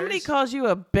and somebody bears? calls you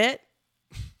a bit,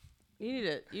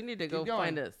 you need to go going.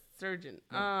 find a surgeon.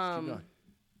 Keep going.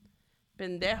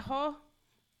 Pendejo,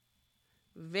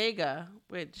 Vega,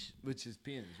 which Which is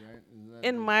penis, right? Is that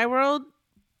in my world,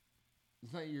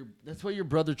 it's not your. That's what your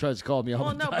brother tries to call me all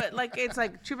well, the no, time. but like it's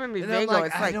like chupa mi And I'm vengo. like,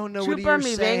 It's I like don't know what chupa you're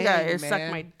mi saying, venga is suck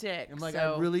man. my dick. I'm like,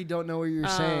 so, I really don't know what you're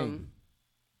saying.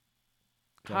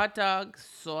 Hot dog,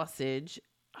 sausage,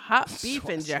 hot beef Sausage.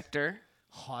 injector,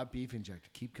 Hot beef injector.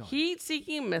 Keep going.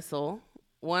 heat-seeking missile,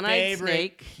 one-eyed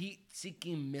snake,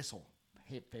 Heat-seeking missile.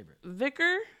 Favorite.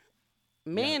 vicar,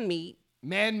 man meat,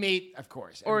 Man meat, of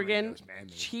course. Everybody organ, knows man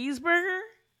meat. cheeseburger,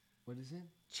 What is it?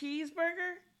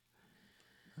 cheeseburger,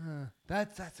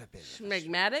 That's a bit.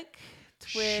 schmegmatic,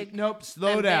 twig, Nope.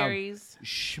 Slow and down. berries.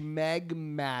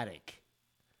 Schmegmatic.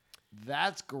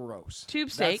 That's gross.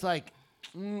 Tube steak. That's like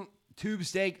tube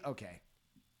steak. Okay.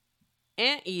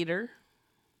 anteater,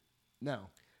 No.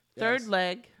 third Yes.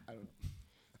 leg, I don't.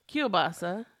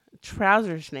 kielbasa,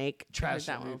 trouser snake. Trash. Heard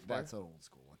that one before. That's an old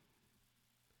school one.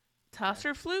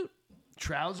 Tosser flute,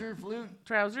 Trouser flute.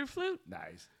 trouser flute,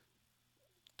 Nice.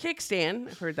 kickstand.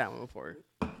 I've heard that one before.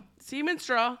 Semen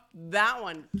straw. That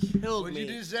one killed What'd me.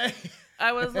 you just say?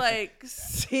 I was like,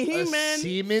 semen.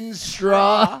 Semen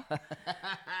straw.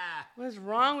 What's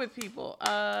wrong with people?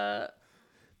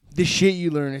 The shit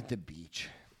you learn at the beach.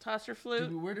 Tosser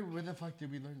flute. Where the fuck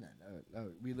did we learn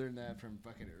that? We learned that from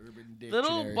fucking Urban Dictionary.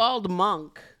 Little bald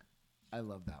monk. I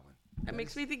love that one. That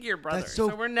makes me think of your brother. That's So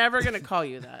so- we're never gonna call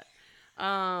you that.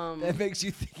 That makes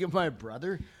you think of my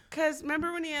brother? Cause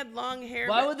remember when he had long hair?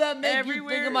 Why but would that make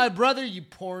everywhere? you think of my brother, you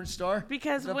porn star?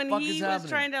 Because What the when fuck he is was happening?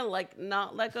 trying to like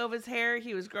not let go of his hair,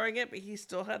 he was growing it, but he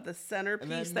still had the And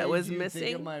centerpiece that that was made you missing.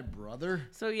 Think of my brother?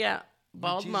 So yeah,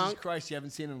 bald Jesus monk. Christ, you haven't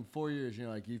seen him in 4 years. You're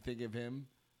like, you think of him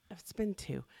It's been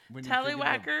 2. when you think of the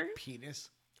Tallywhacker. penis?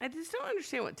 I just don't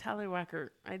understand what tallywhacker.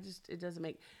 It doesn't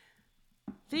make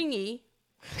thingy.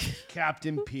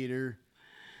 Captain Peter.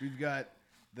 We've got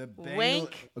the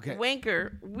Wank, Okay.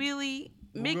 wanker, wheelie,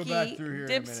 We'll go Mickey, back through here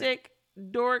in a minute.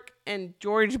 dipstick, dork, and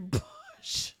George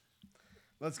Bush.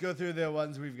 Let's go through the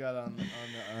ones we've got on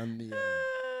the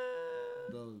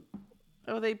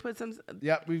Oh, they put some.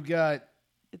 Yep, we've got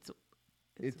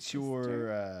It's your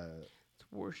it's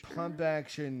Worcester. pump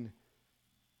action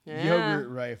Yeah. yogurt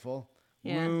rifle.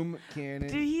 Yeah. Womb cannon.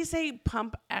 Did he say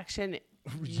pump action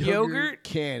yogurt?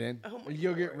 cannon. Oh my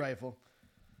Yogurt Lord. rifle.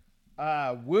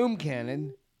 Womb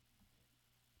cannon.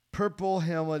 Purple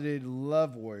helmeted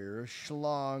love warrior.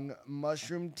 Schlong.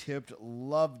 Mushroom tipped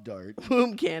love dart.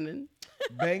 Boom cannon.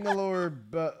 Bangalore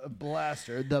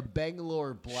blaster. The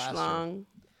Bangalore blaster. Schlong.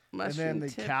 Mushroom the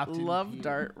tip, Captain love Peter.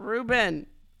 dart. Ruben.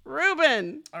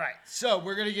 All right, so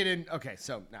we're gonna get in. Okay,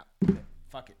 so now,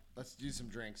 fuck it. Let's do some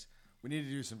drinks. We need to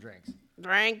do some drinks.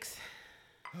 Drinks.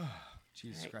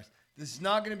 Jesus Christ, this is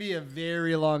not gonna be a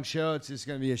very long show. It's just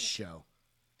gonna be a show.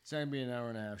 It's not gonna be an hour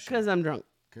and a half show. Because I'm drunk.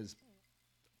 Because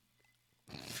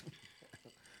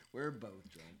we're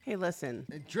both drunk. Hey, listen.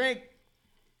 And drink.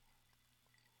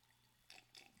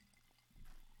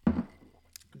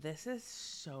 This is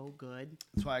so good.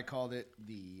 That's why I called it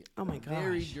the Oh my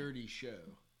Very gosh. Dirty Show,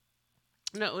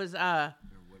 No, it was or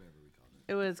whatever we called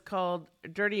It was called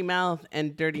Dirty Mouth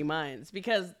and Dirty Minds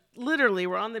because literally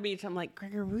we're on the beach. I'm like,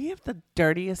 Gregor, we have the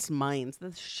dirtiest minds.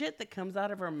 The shit that comes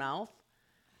out of our mouth.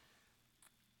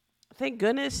 Thank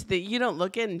goodness that you don't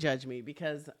look in and judge me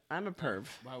because I'm a perv.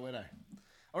 Why would I?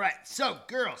 All right, so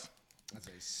girls. As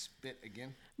I spit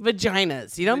again.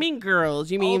 Vaginas. You don't mean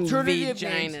girls. You mean vaginas.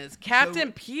 Names. Captain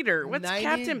So Peter. What's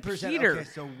Captain Peter? Okay,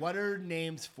 so what are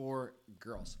names for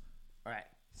girls? All right.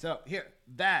 So here,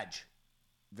 vag,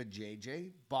 vajayjay,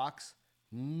 box,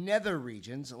 nether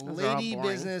regions, lady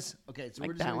business. Okay, so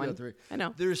we're just gonna go through. I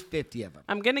know. There's 50 of them.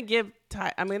 I'm gonna give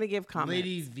comments.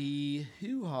 Lady V,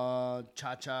 hoo ha,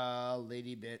 cha cha,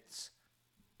 lady bits,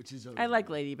 which is. I like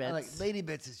lady bits. I like lady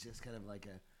bits is just kind of like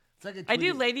a. It's like a I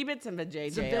do lady bits and vajayjay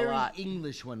it's a very a lot.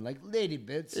 English one, like lady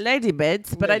bits. Lady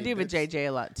bits, but lady I do vajayjay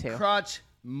a lot too. Crotch,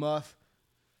 muff,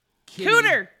 kitty.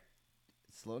 Cooter.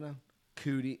 Slow down.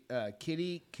 Cootie,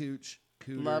 kitty, cooch,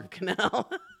 cooter. Love canal.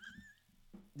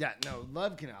 Yeah, no,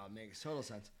 love canal makes total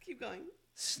sense. Keep going.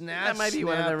 Snatch, that might be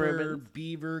one of the ribbons.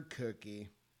 Beaver cookie,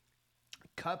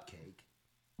 cupcake.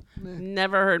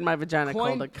 Never heard my vagina Coin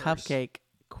called a purse. cupcake.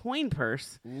 Coin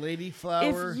purse. Lady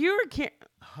flower. If you're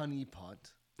honey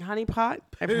pot. honey pot,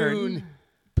 I've heard.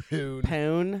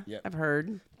 Poon. Yep. I've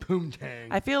heard. Poontang.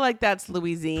 I feel like that's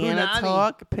Louisiana Punani.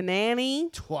 talk.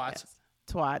 Panani. Twat. Yes.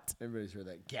 Twat. Everybody's heard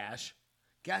that. Gash.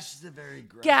 Gash is a very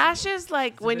aggressive Gash one. is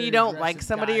like It's a when very you don't aggressive like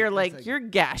somebody, guy. you're It's like, your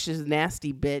gash is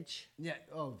nasty, bitch. Yeah.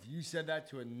 Oh, if you said that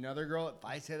to another girl, if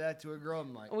I said that to a girl,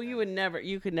 I'm like, Well, you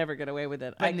could never get away with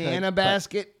it. banana I could,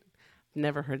 basket.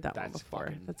 Never heard that one That's before.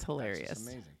 fucking- That's hilarious. That's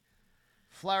just amazing.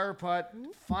 Flower pot.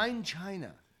 Fine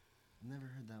china. Never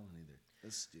heard that one either.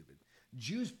 That's stupid.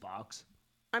 Juice box.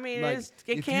 I mean, Like, it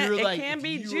if can you're like- can if be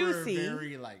you were juicy.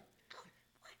 Very like.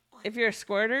 If you're a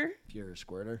squirter, If you're a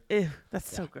squirter. ew, that's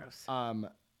so gross. I'm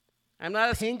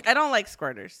not pink- I don't like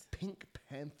squirters. Pink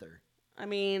Panther. I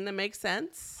mean, that makes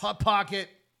sense. Hot Pocket.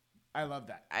 I love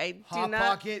that. I do Hot not.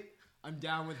 Pocket. I'm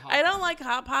down with Hot I don't Pocket. like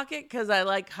Hot Pocket because I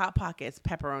like Hot Pocket's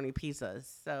pepperoni pizzas.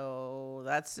 So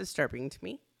that's disturbing to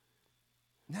me.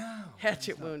 No.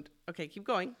 Hatchet wound. Okay, keep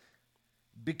going.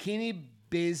 Bikini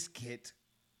Biscuit.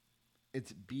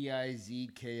 It's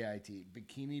Bizkit.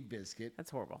 Bikini Biscuit. That's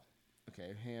horrible.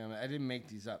 Okay, hang on. I didn't make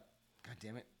these up. God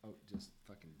damn it. Oh, just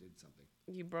fucking did something.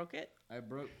 You broke it? I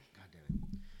broke. God damn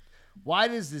it. Why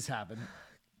does this happen?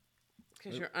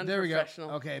 Because you're There we go.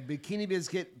 unprofessional. Okay, Bikini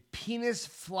Biscuit, penis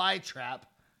fly trap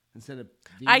instead of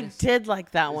Venus. I did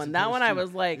like that as one. That one opposed I to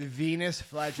was like, Venus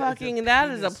fly trap. fucking,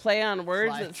 that is a penis play on words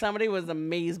fly that somebody was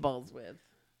amazeballs with.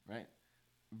 Right.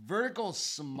 Vertical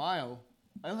smile.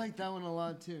 I like that one a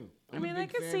lot too. I I'm a mean, I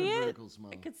big could fan see of it. vertical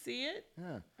smile. I could see it.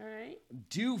 Yeah. All right.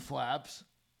 Dew flaps.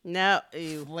 No,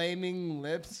 ew. Flaming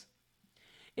lips.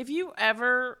 If you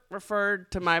ever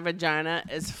referred to my vagina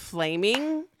as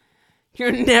flaming,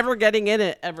 you're never getting in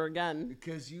it ever again.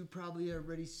 Because you probably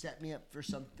already set me up for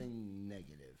something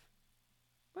negative.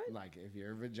 What? Like if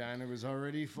your vagina was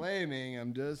already flaming,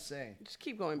 I'm just saying. Just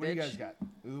keep going, What do bitch. you guys got?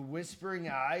 The Whispering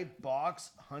Eye,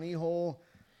 box, honey hole,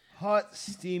 hot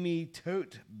steamy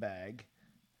tote bag,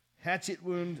 hatchet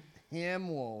wound, ham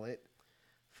wallet.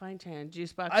 Fine Chan,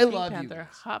 Juice Box, I Pink love you Panther, guys.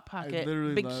 Hot I Pocket,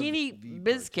 literally love the Bikini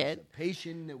Biscuit,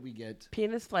 participation that we get.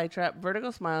 Penis Flytrap,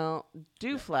 Vertical Smile,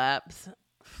 Dew Flaps,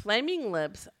 Flaming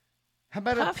Lips, How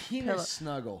about Puff a penis pillow.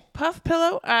 snuggle? Puff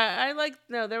Pillow. I liked,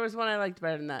 no, there was one I liked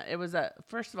better than that. It was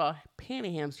first of all,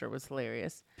 Panty Hamster was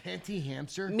hilarious. Panty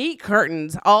hamster? Meat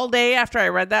curtains. All day after I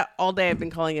read that, all day I've been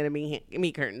calling it a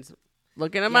meat curtains.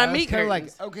 Looking at my meat curtains.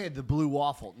 Like, okay, the blue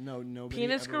waffle. No, nobody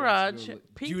Penis ever wants to Garage, Google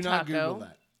it. Pink Do not Taco. Google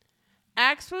that.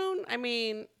 Axe Wound? I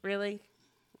mean, really?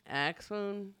 Axe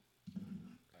Wound?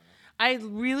 I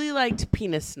really liked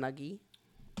Penis Snuggie.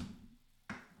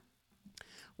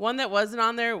 One that wasn't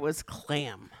on there was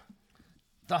Clam.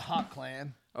 The hot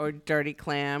clam. Or Dirty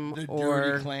Clam. The or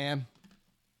dirty clam.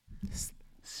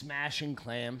 Smashing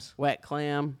clams. Wet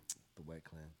Clam. The wet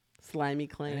clam. Slimy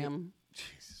Clam.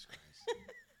 Jesus Christ.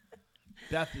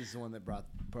 Beth is the one that brought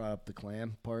up the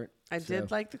clam part. I did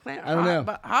like the clam. I don't know.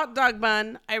 But hot dog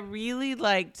bun, I really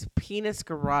liked Penis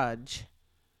Garage.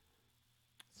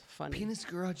 It's funny. Penis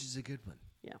Garage is a good one.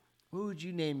 Yeah. What would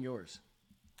you name yours?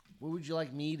 What would you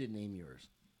like me to name yours?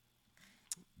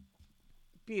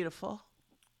 Beautiful.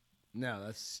 No,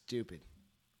 that's stupid.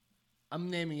 I'm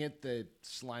naming it the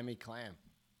slimy clam.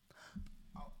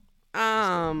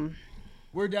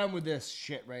 We're done with this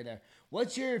shit right now.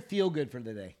 What's your feel good for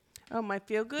the day? Oh, my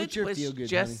feel good What's your was feel good,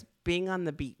 just honey? being on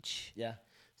the beach. Yeah.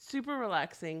 Super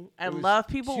relaxing. I It was love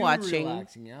people too watching.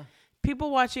 Relaxing, yeah.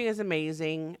 People watching is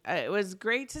amazing. It was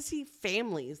great to see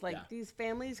families, like Yeah. these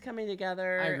families coming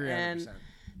together I agree and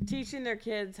 100%. teaching their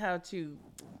kids how to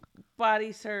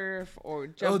body surf or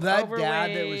jump over that waves.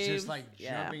 dad that was just like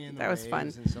jumping in the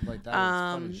waves and stuff like that. Was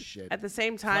fun as shit. At the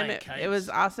same time, it was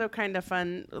also kind of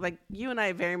fun. Like you and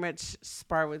I very much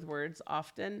spar with words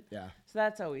often. Yeah. So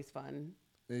that's always fun.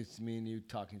 It's me and you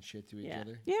talking shit to each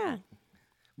other. Yeah.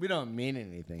 We don't mean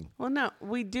anything. Well, no,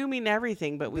 we do mean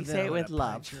everything, but we say it with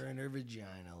love. Punch her in her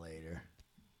vagina later.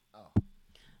 Oh,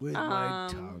 with my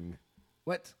tongue.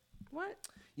 What?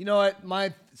 You know what?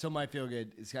 My feel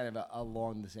good is kind of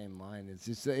along the same line.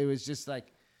 It was just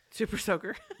like super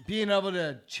soaker, being able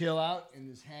to chill out and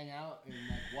just hang out and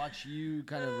like watch you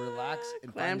kind of relax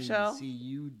and clamshell. See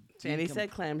you. Sandy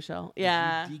said clamshell.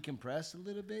 Yeah. You decompress a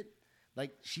little bit.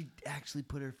 Like she actually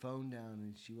put her phone down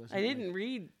and she wasn't. I didn't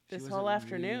read this whole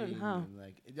afternoon, huh?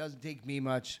 Like it doesn't take me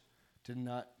much to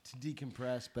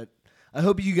decompress, but I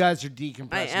hope you guys are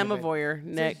decompressing. I am a voyeur,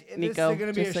 Nico. This is going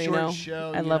to be a short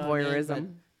show. I love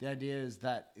voyeurism. The idea is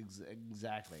that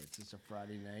exactly. It's just a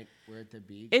Friday night. We're at the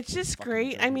beach. It's just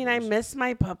great. I mean, I miss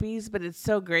my puppies, but it's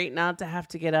so great not to have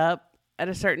to get up at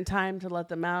a certain time to let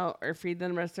them out or feed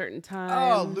them at a certain time.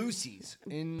 Oh, Lucy's.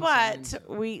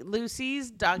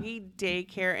 Lucy's Doggy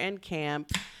Daycare and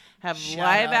Camp have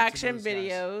live action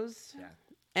videos. Yeah.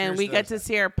 And we get to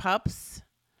see our pups.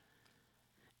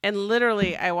 And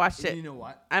literally, I watched it. You know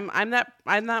what? I'm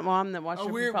that mom that watched it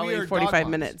for probably 45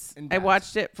 minutes. I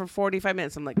watched it for 45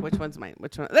 minutes. I'm like, which one's mine?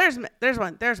 Which one? There's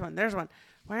one.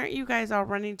 Why aren't you guys all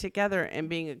running together and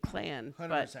being a clan?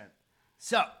 100%.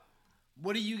 So,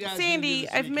 what do you guys? Sandy,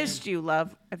 I've missed you,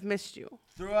 love. I've missed you.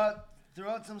 Throw out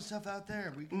some stuff out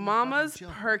there. Mama's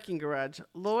parking garage.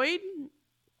 Lloyd.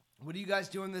 What are you guys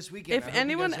doing this weekend? If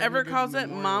anyone ever calls it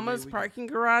Mama's parking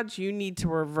garage, you need to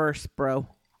reverse, bro.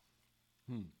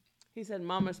 He said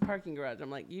Mama's parking garage. I'm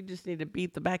like, you just need to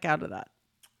beat the back out of that.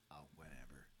 Oh,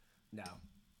 whatever.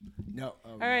 No.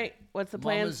 Oh, all right. What's the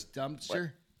plan? Mama's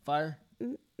dumpster fire?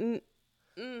 How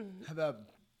about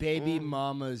Baby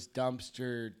Mama's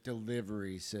dumpster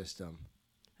delivery system?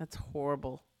 That's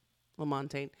horrible,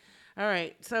 Lamontagne. All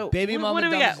right. So Baby Mama what do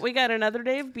we got? We got another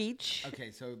day of beach.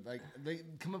 Okay. So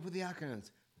come up with the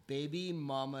acronyms. Baby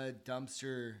Mama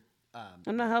dumpster.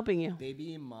 I'm not helping you.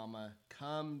 Baby Mama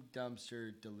cum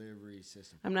dumpster delivery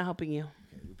system. I'm not helping you.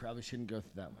 Okay, we probably shouldn't go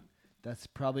through that one. That's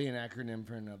probably an acronym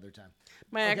for another time.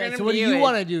 My acronym. So what do you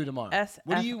want to do tomorrow?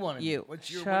 What do you want to do?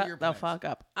 Shut the plans? fuck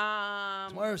up.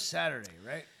 Tomorrow's Saturday,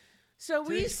 right? So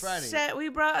we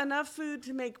brought enough food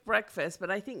to make breakfast, but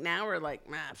I think now we're like,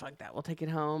 fuck that. We'll take it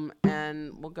home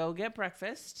and we'll go get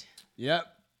breakfast. Yep.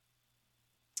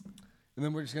 And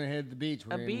then we're just going to head to the beach.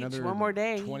 We're another one more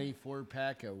day.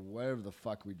 24-pack of whatever the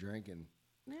fuck we drinking.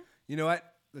 Yeah. You know what?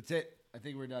 That's it. I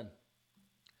think we're done.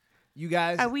 You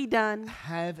guys. Are we done?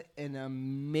 Have an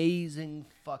amazing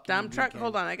fucking dump truck. weekend.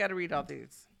 Hold on. I got to read all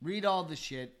these. Read all the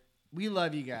shit. We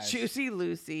love you guys. Juicy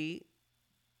Lucy.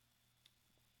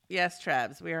 Yes,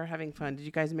 Trabs. We are having fun. Did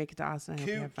you guys make it to Austin? I hope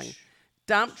you have fun.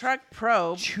 Dump Truck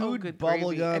Probe. Chewed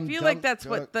bubblegum. I feel like that's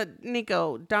what the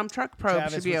Nico Dump Truck Probe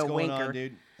Travis, should be a what's winker. going on,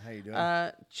 dude? How you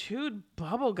doing? Chewed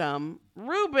bubblegum.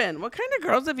 Ruben, what kind of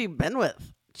girls have you been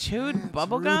with? Chewed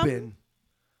bubblegum? Ruben.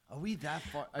 Are we that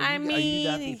far?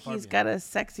 He's got a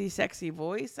sexy, sexy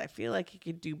voice. I feel like he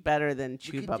could do better than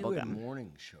chewed bubblegum. We could do a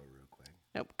morning show real quick.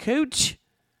 Nope. Cooch.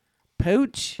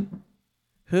 Pooch.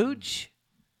 Hooch.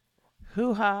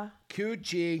 Hoo-ha.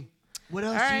 Coochie. What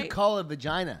else do you call a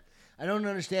vagina? I don't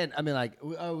understand. I mean, like,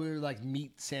 we were like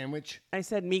meat sandwich. I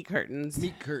said meat curtains.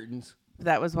 Meat curtains.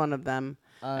 That was one of them.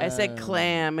 I said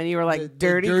clam, and you were like,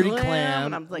 dirty clam.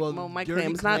 And I was like, well, my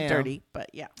clam's not dirty, but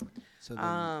yeah. So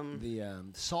the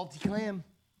salty clam.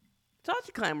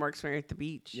 Salty clam works when you're at the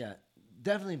beach. Yeah,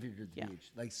 definitely if you're at the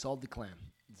beach. Like salty clam.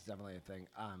 It's definitely a thing.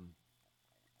 I'm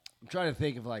trying to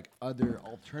think of like other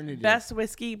alternatives. Best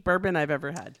whiskey bourbon I've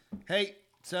ever had. Hey,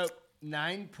 so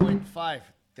 9.5.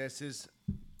 This is...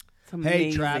 Amazing.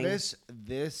 Hey, Travis,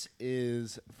 this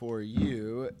is for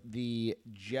you, the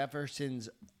Jefferson's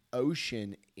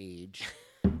Ocean Age.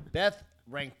 Beth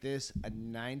ranked this a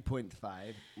 9.5,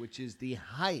 which is the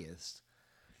highest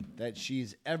that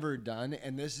she's ever done,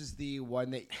 and this is the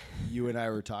one that you and I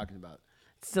were talking about.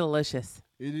 It's delicious.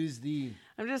 It is the...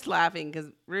 I'm just laughing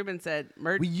because Ruben said...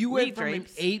 you went from an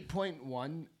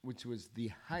 8.1, which was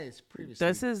the highest previously.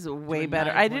 This is way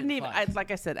better. I didn't even...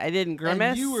 like I said, I didn't grimace.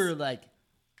 And you were like...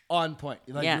 on point.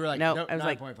 Like, you were like, no, I was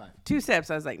 9.5. Like 2 sips,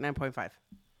 I was like 9.5.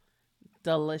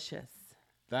 Delicious.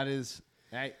 That is...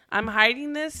 Hey. I'm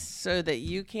hiding this so that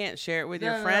you can't share it with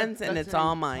your friends, and it's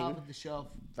all mine. Top of the shelf.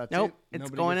 That's nope, it's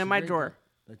going in my drawer.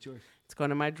 That's yours. It's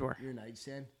going in my drawer. Your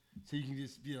nightstand. So you can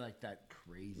just be like that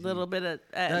crazy... little bit of...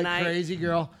 that night, crazy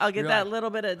girl. I'll get that little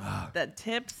bit of that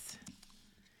tips.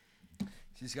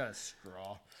 She's got a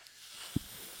straw.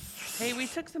 Hey, we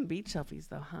took some beach selfies,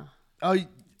 though, huh? Oh, you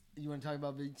want to talk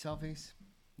about beach selfies?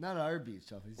 Not our beach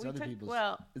selfies. It's other people's.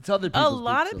 Well, it's other people's. A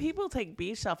lot of people take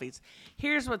beach selfies.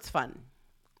 Here's what's fun.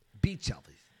 Beach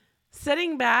selfies.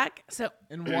 Sitting back,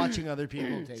 and watching other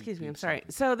people take. Excuse me, I'm sorry.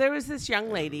 So there was this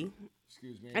young lady.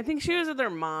 Excuse me. I think she was with her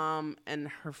mom and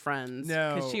her friends.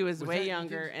 No, because she was way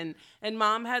younger, and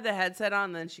mom had the headset on.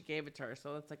 And then she gave it to her,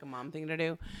 so that's like a mom thing to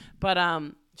do. But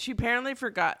she apparently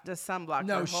forgot to sunblock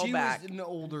her whole back. No, she was an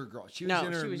older girl. She was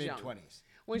in her mid-20s.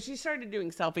 When she started doing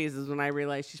selfies is when I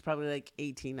realized she's probably like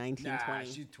 18, 19, 20.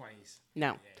 She's 20s.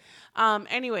 No.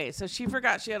 Anyway, so she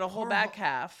forgot she had a whole back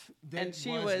half, and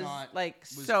she was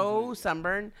so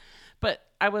sunburned. But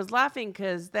I was laughing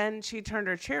because then she turned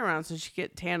her chair around so she could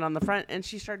get tanned on the front, and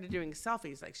she started doing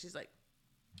selfies. Like she's like,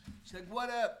 what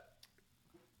up?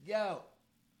 Yo.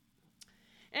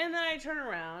 And then I turn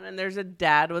around, and there's a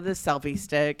dad with a selfie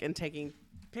stick and taking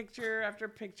picture after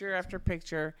picture after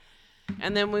picture.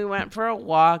 And then we went for a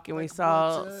walk, and we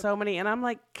saw so many. And I'm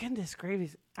like, goodness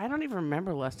gracious, I don't even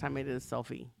remember the last time I did a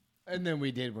selfie. And then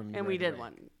we did one. And we did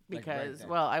one because,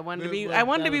 I wanted to be. I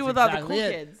wanted to be with all the cool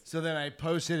kids. So then I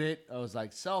posted it. I was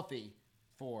like, selfie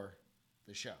for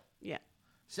the show. Yeah.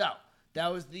 So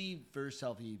that was the first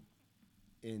selfie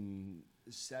in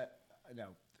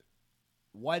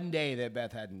one day that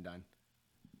Beth hadn't done.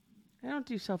 I don't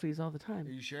do selfies all the time.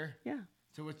 Are you sure? Yeah.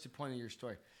 So what's the point of your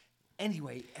story?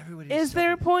 Anyway, everybody. Is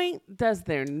there a point? Does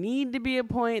there need to be a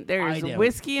point? There's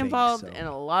whiskey involved and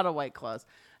a lot of White Claws.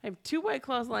 I have 2 White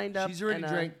Claws lined up. She's already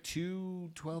drank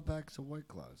 2 12-packs of White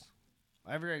Claws.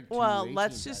 I've drank 2 Well,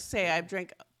 let's just say I've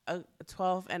drank a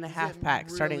 12 and a half pack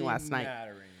starting last night.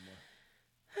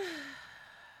 You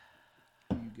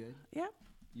good? Yeah.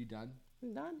 You done?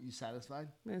 I'm done. You satisfied?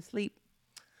 I'm going to sleep.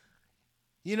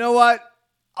 You know what?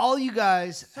 All you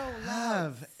guys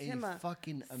have a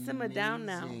fucking amazing down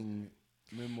now.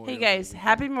 Memorial Hey guys, Day.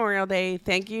 happy Memorial Day.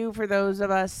 Thank you for those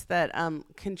of us that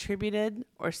contributed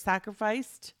or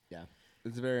sacrificed. Yeah,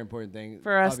 it's a very important thing.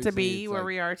 For us to be where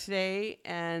we are today.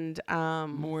 And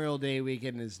Memorial Day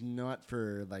weekend is not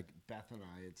for like Beth and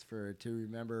I. It's to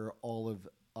remember all of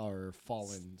our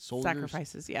fallen soldiers.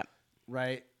 Sacrifices, yeah.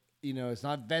 Right? You know, it's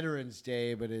not Veterans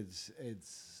Day, but it's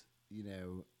you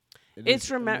know...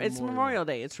 It's Memorial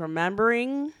Day. It's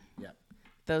remembering yep.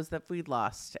 those that we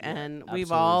lost, and absolutely.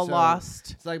 We've all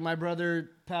lost. It's like my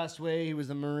brother passed away. He was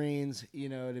the Marines. You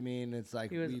know what I mean? It's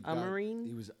like he was a Marine.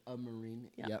 He was a Marine.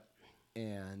 Yep.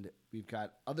 And we've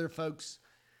got other folks.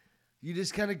 You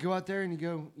just kind of go out there and you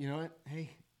go, you know what? Hey,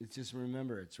 it's just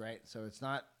remembrance, right? So it's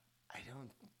not. I don't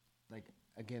like.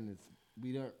 Again,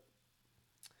 we don't.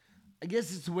 I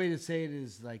guess it's the way to say it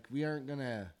is like we aren't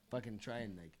gonna fucking try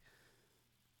and like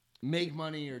make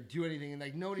money or do anything, and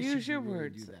like nobody use should your really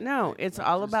words. do that. No, right? it's like,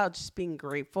 all about just being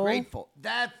grateful.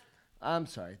 I'm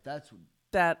sorry.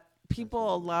 That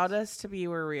people allowed us to be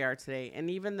where we are today, and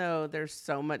even though there's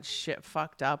so much shit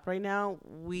fucked up right now,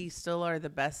 we still are the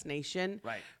best nation.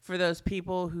 Right. For those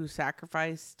people who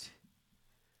sacrificed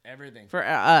everything for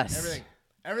us.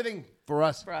 Everything for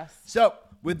us. For us. So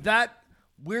with that,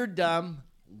 we're dumb.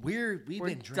 We've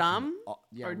been drinking. Dumb?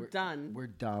 Yeah, or done? We're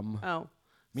dumb. Oh.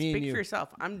 Me Speak for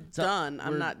yourself. I'm done.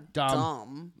 I'm not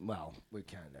dumb. Well, we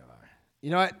kind of are.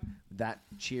 You know what? That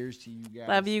cheers to you guys.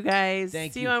 Love you guys.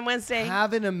 Thank See you you on Wednesday.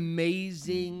 Have an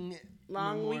amazing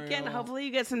long weekend. Hopefully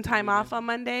you get some time off on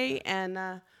Monday, and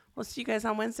we'll see you guys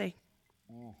on Wednesday.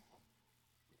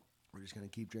 We're just going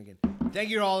to keep drinking. Thank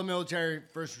you to all the military,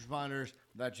 first responders.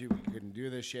 Without you, we couldn't do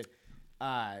this shit.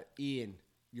 Ian,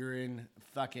 you're in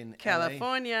fucking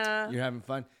California. LA. You're having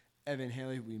fun. Evan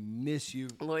Haley, we miss you.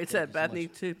 Lloyd said Beth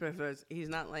needs toothbrushes. He's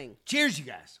not laying. Cheers, you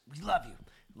guys. We love you.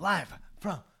 Live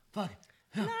from fucking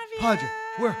Love Padre. ya.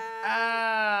 We're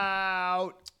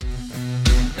out.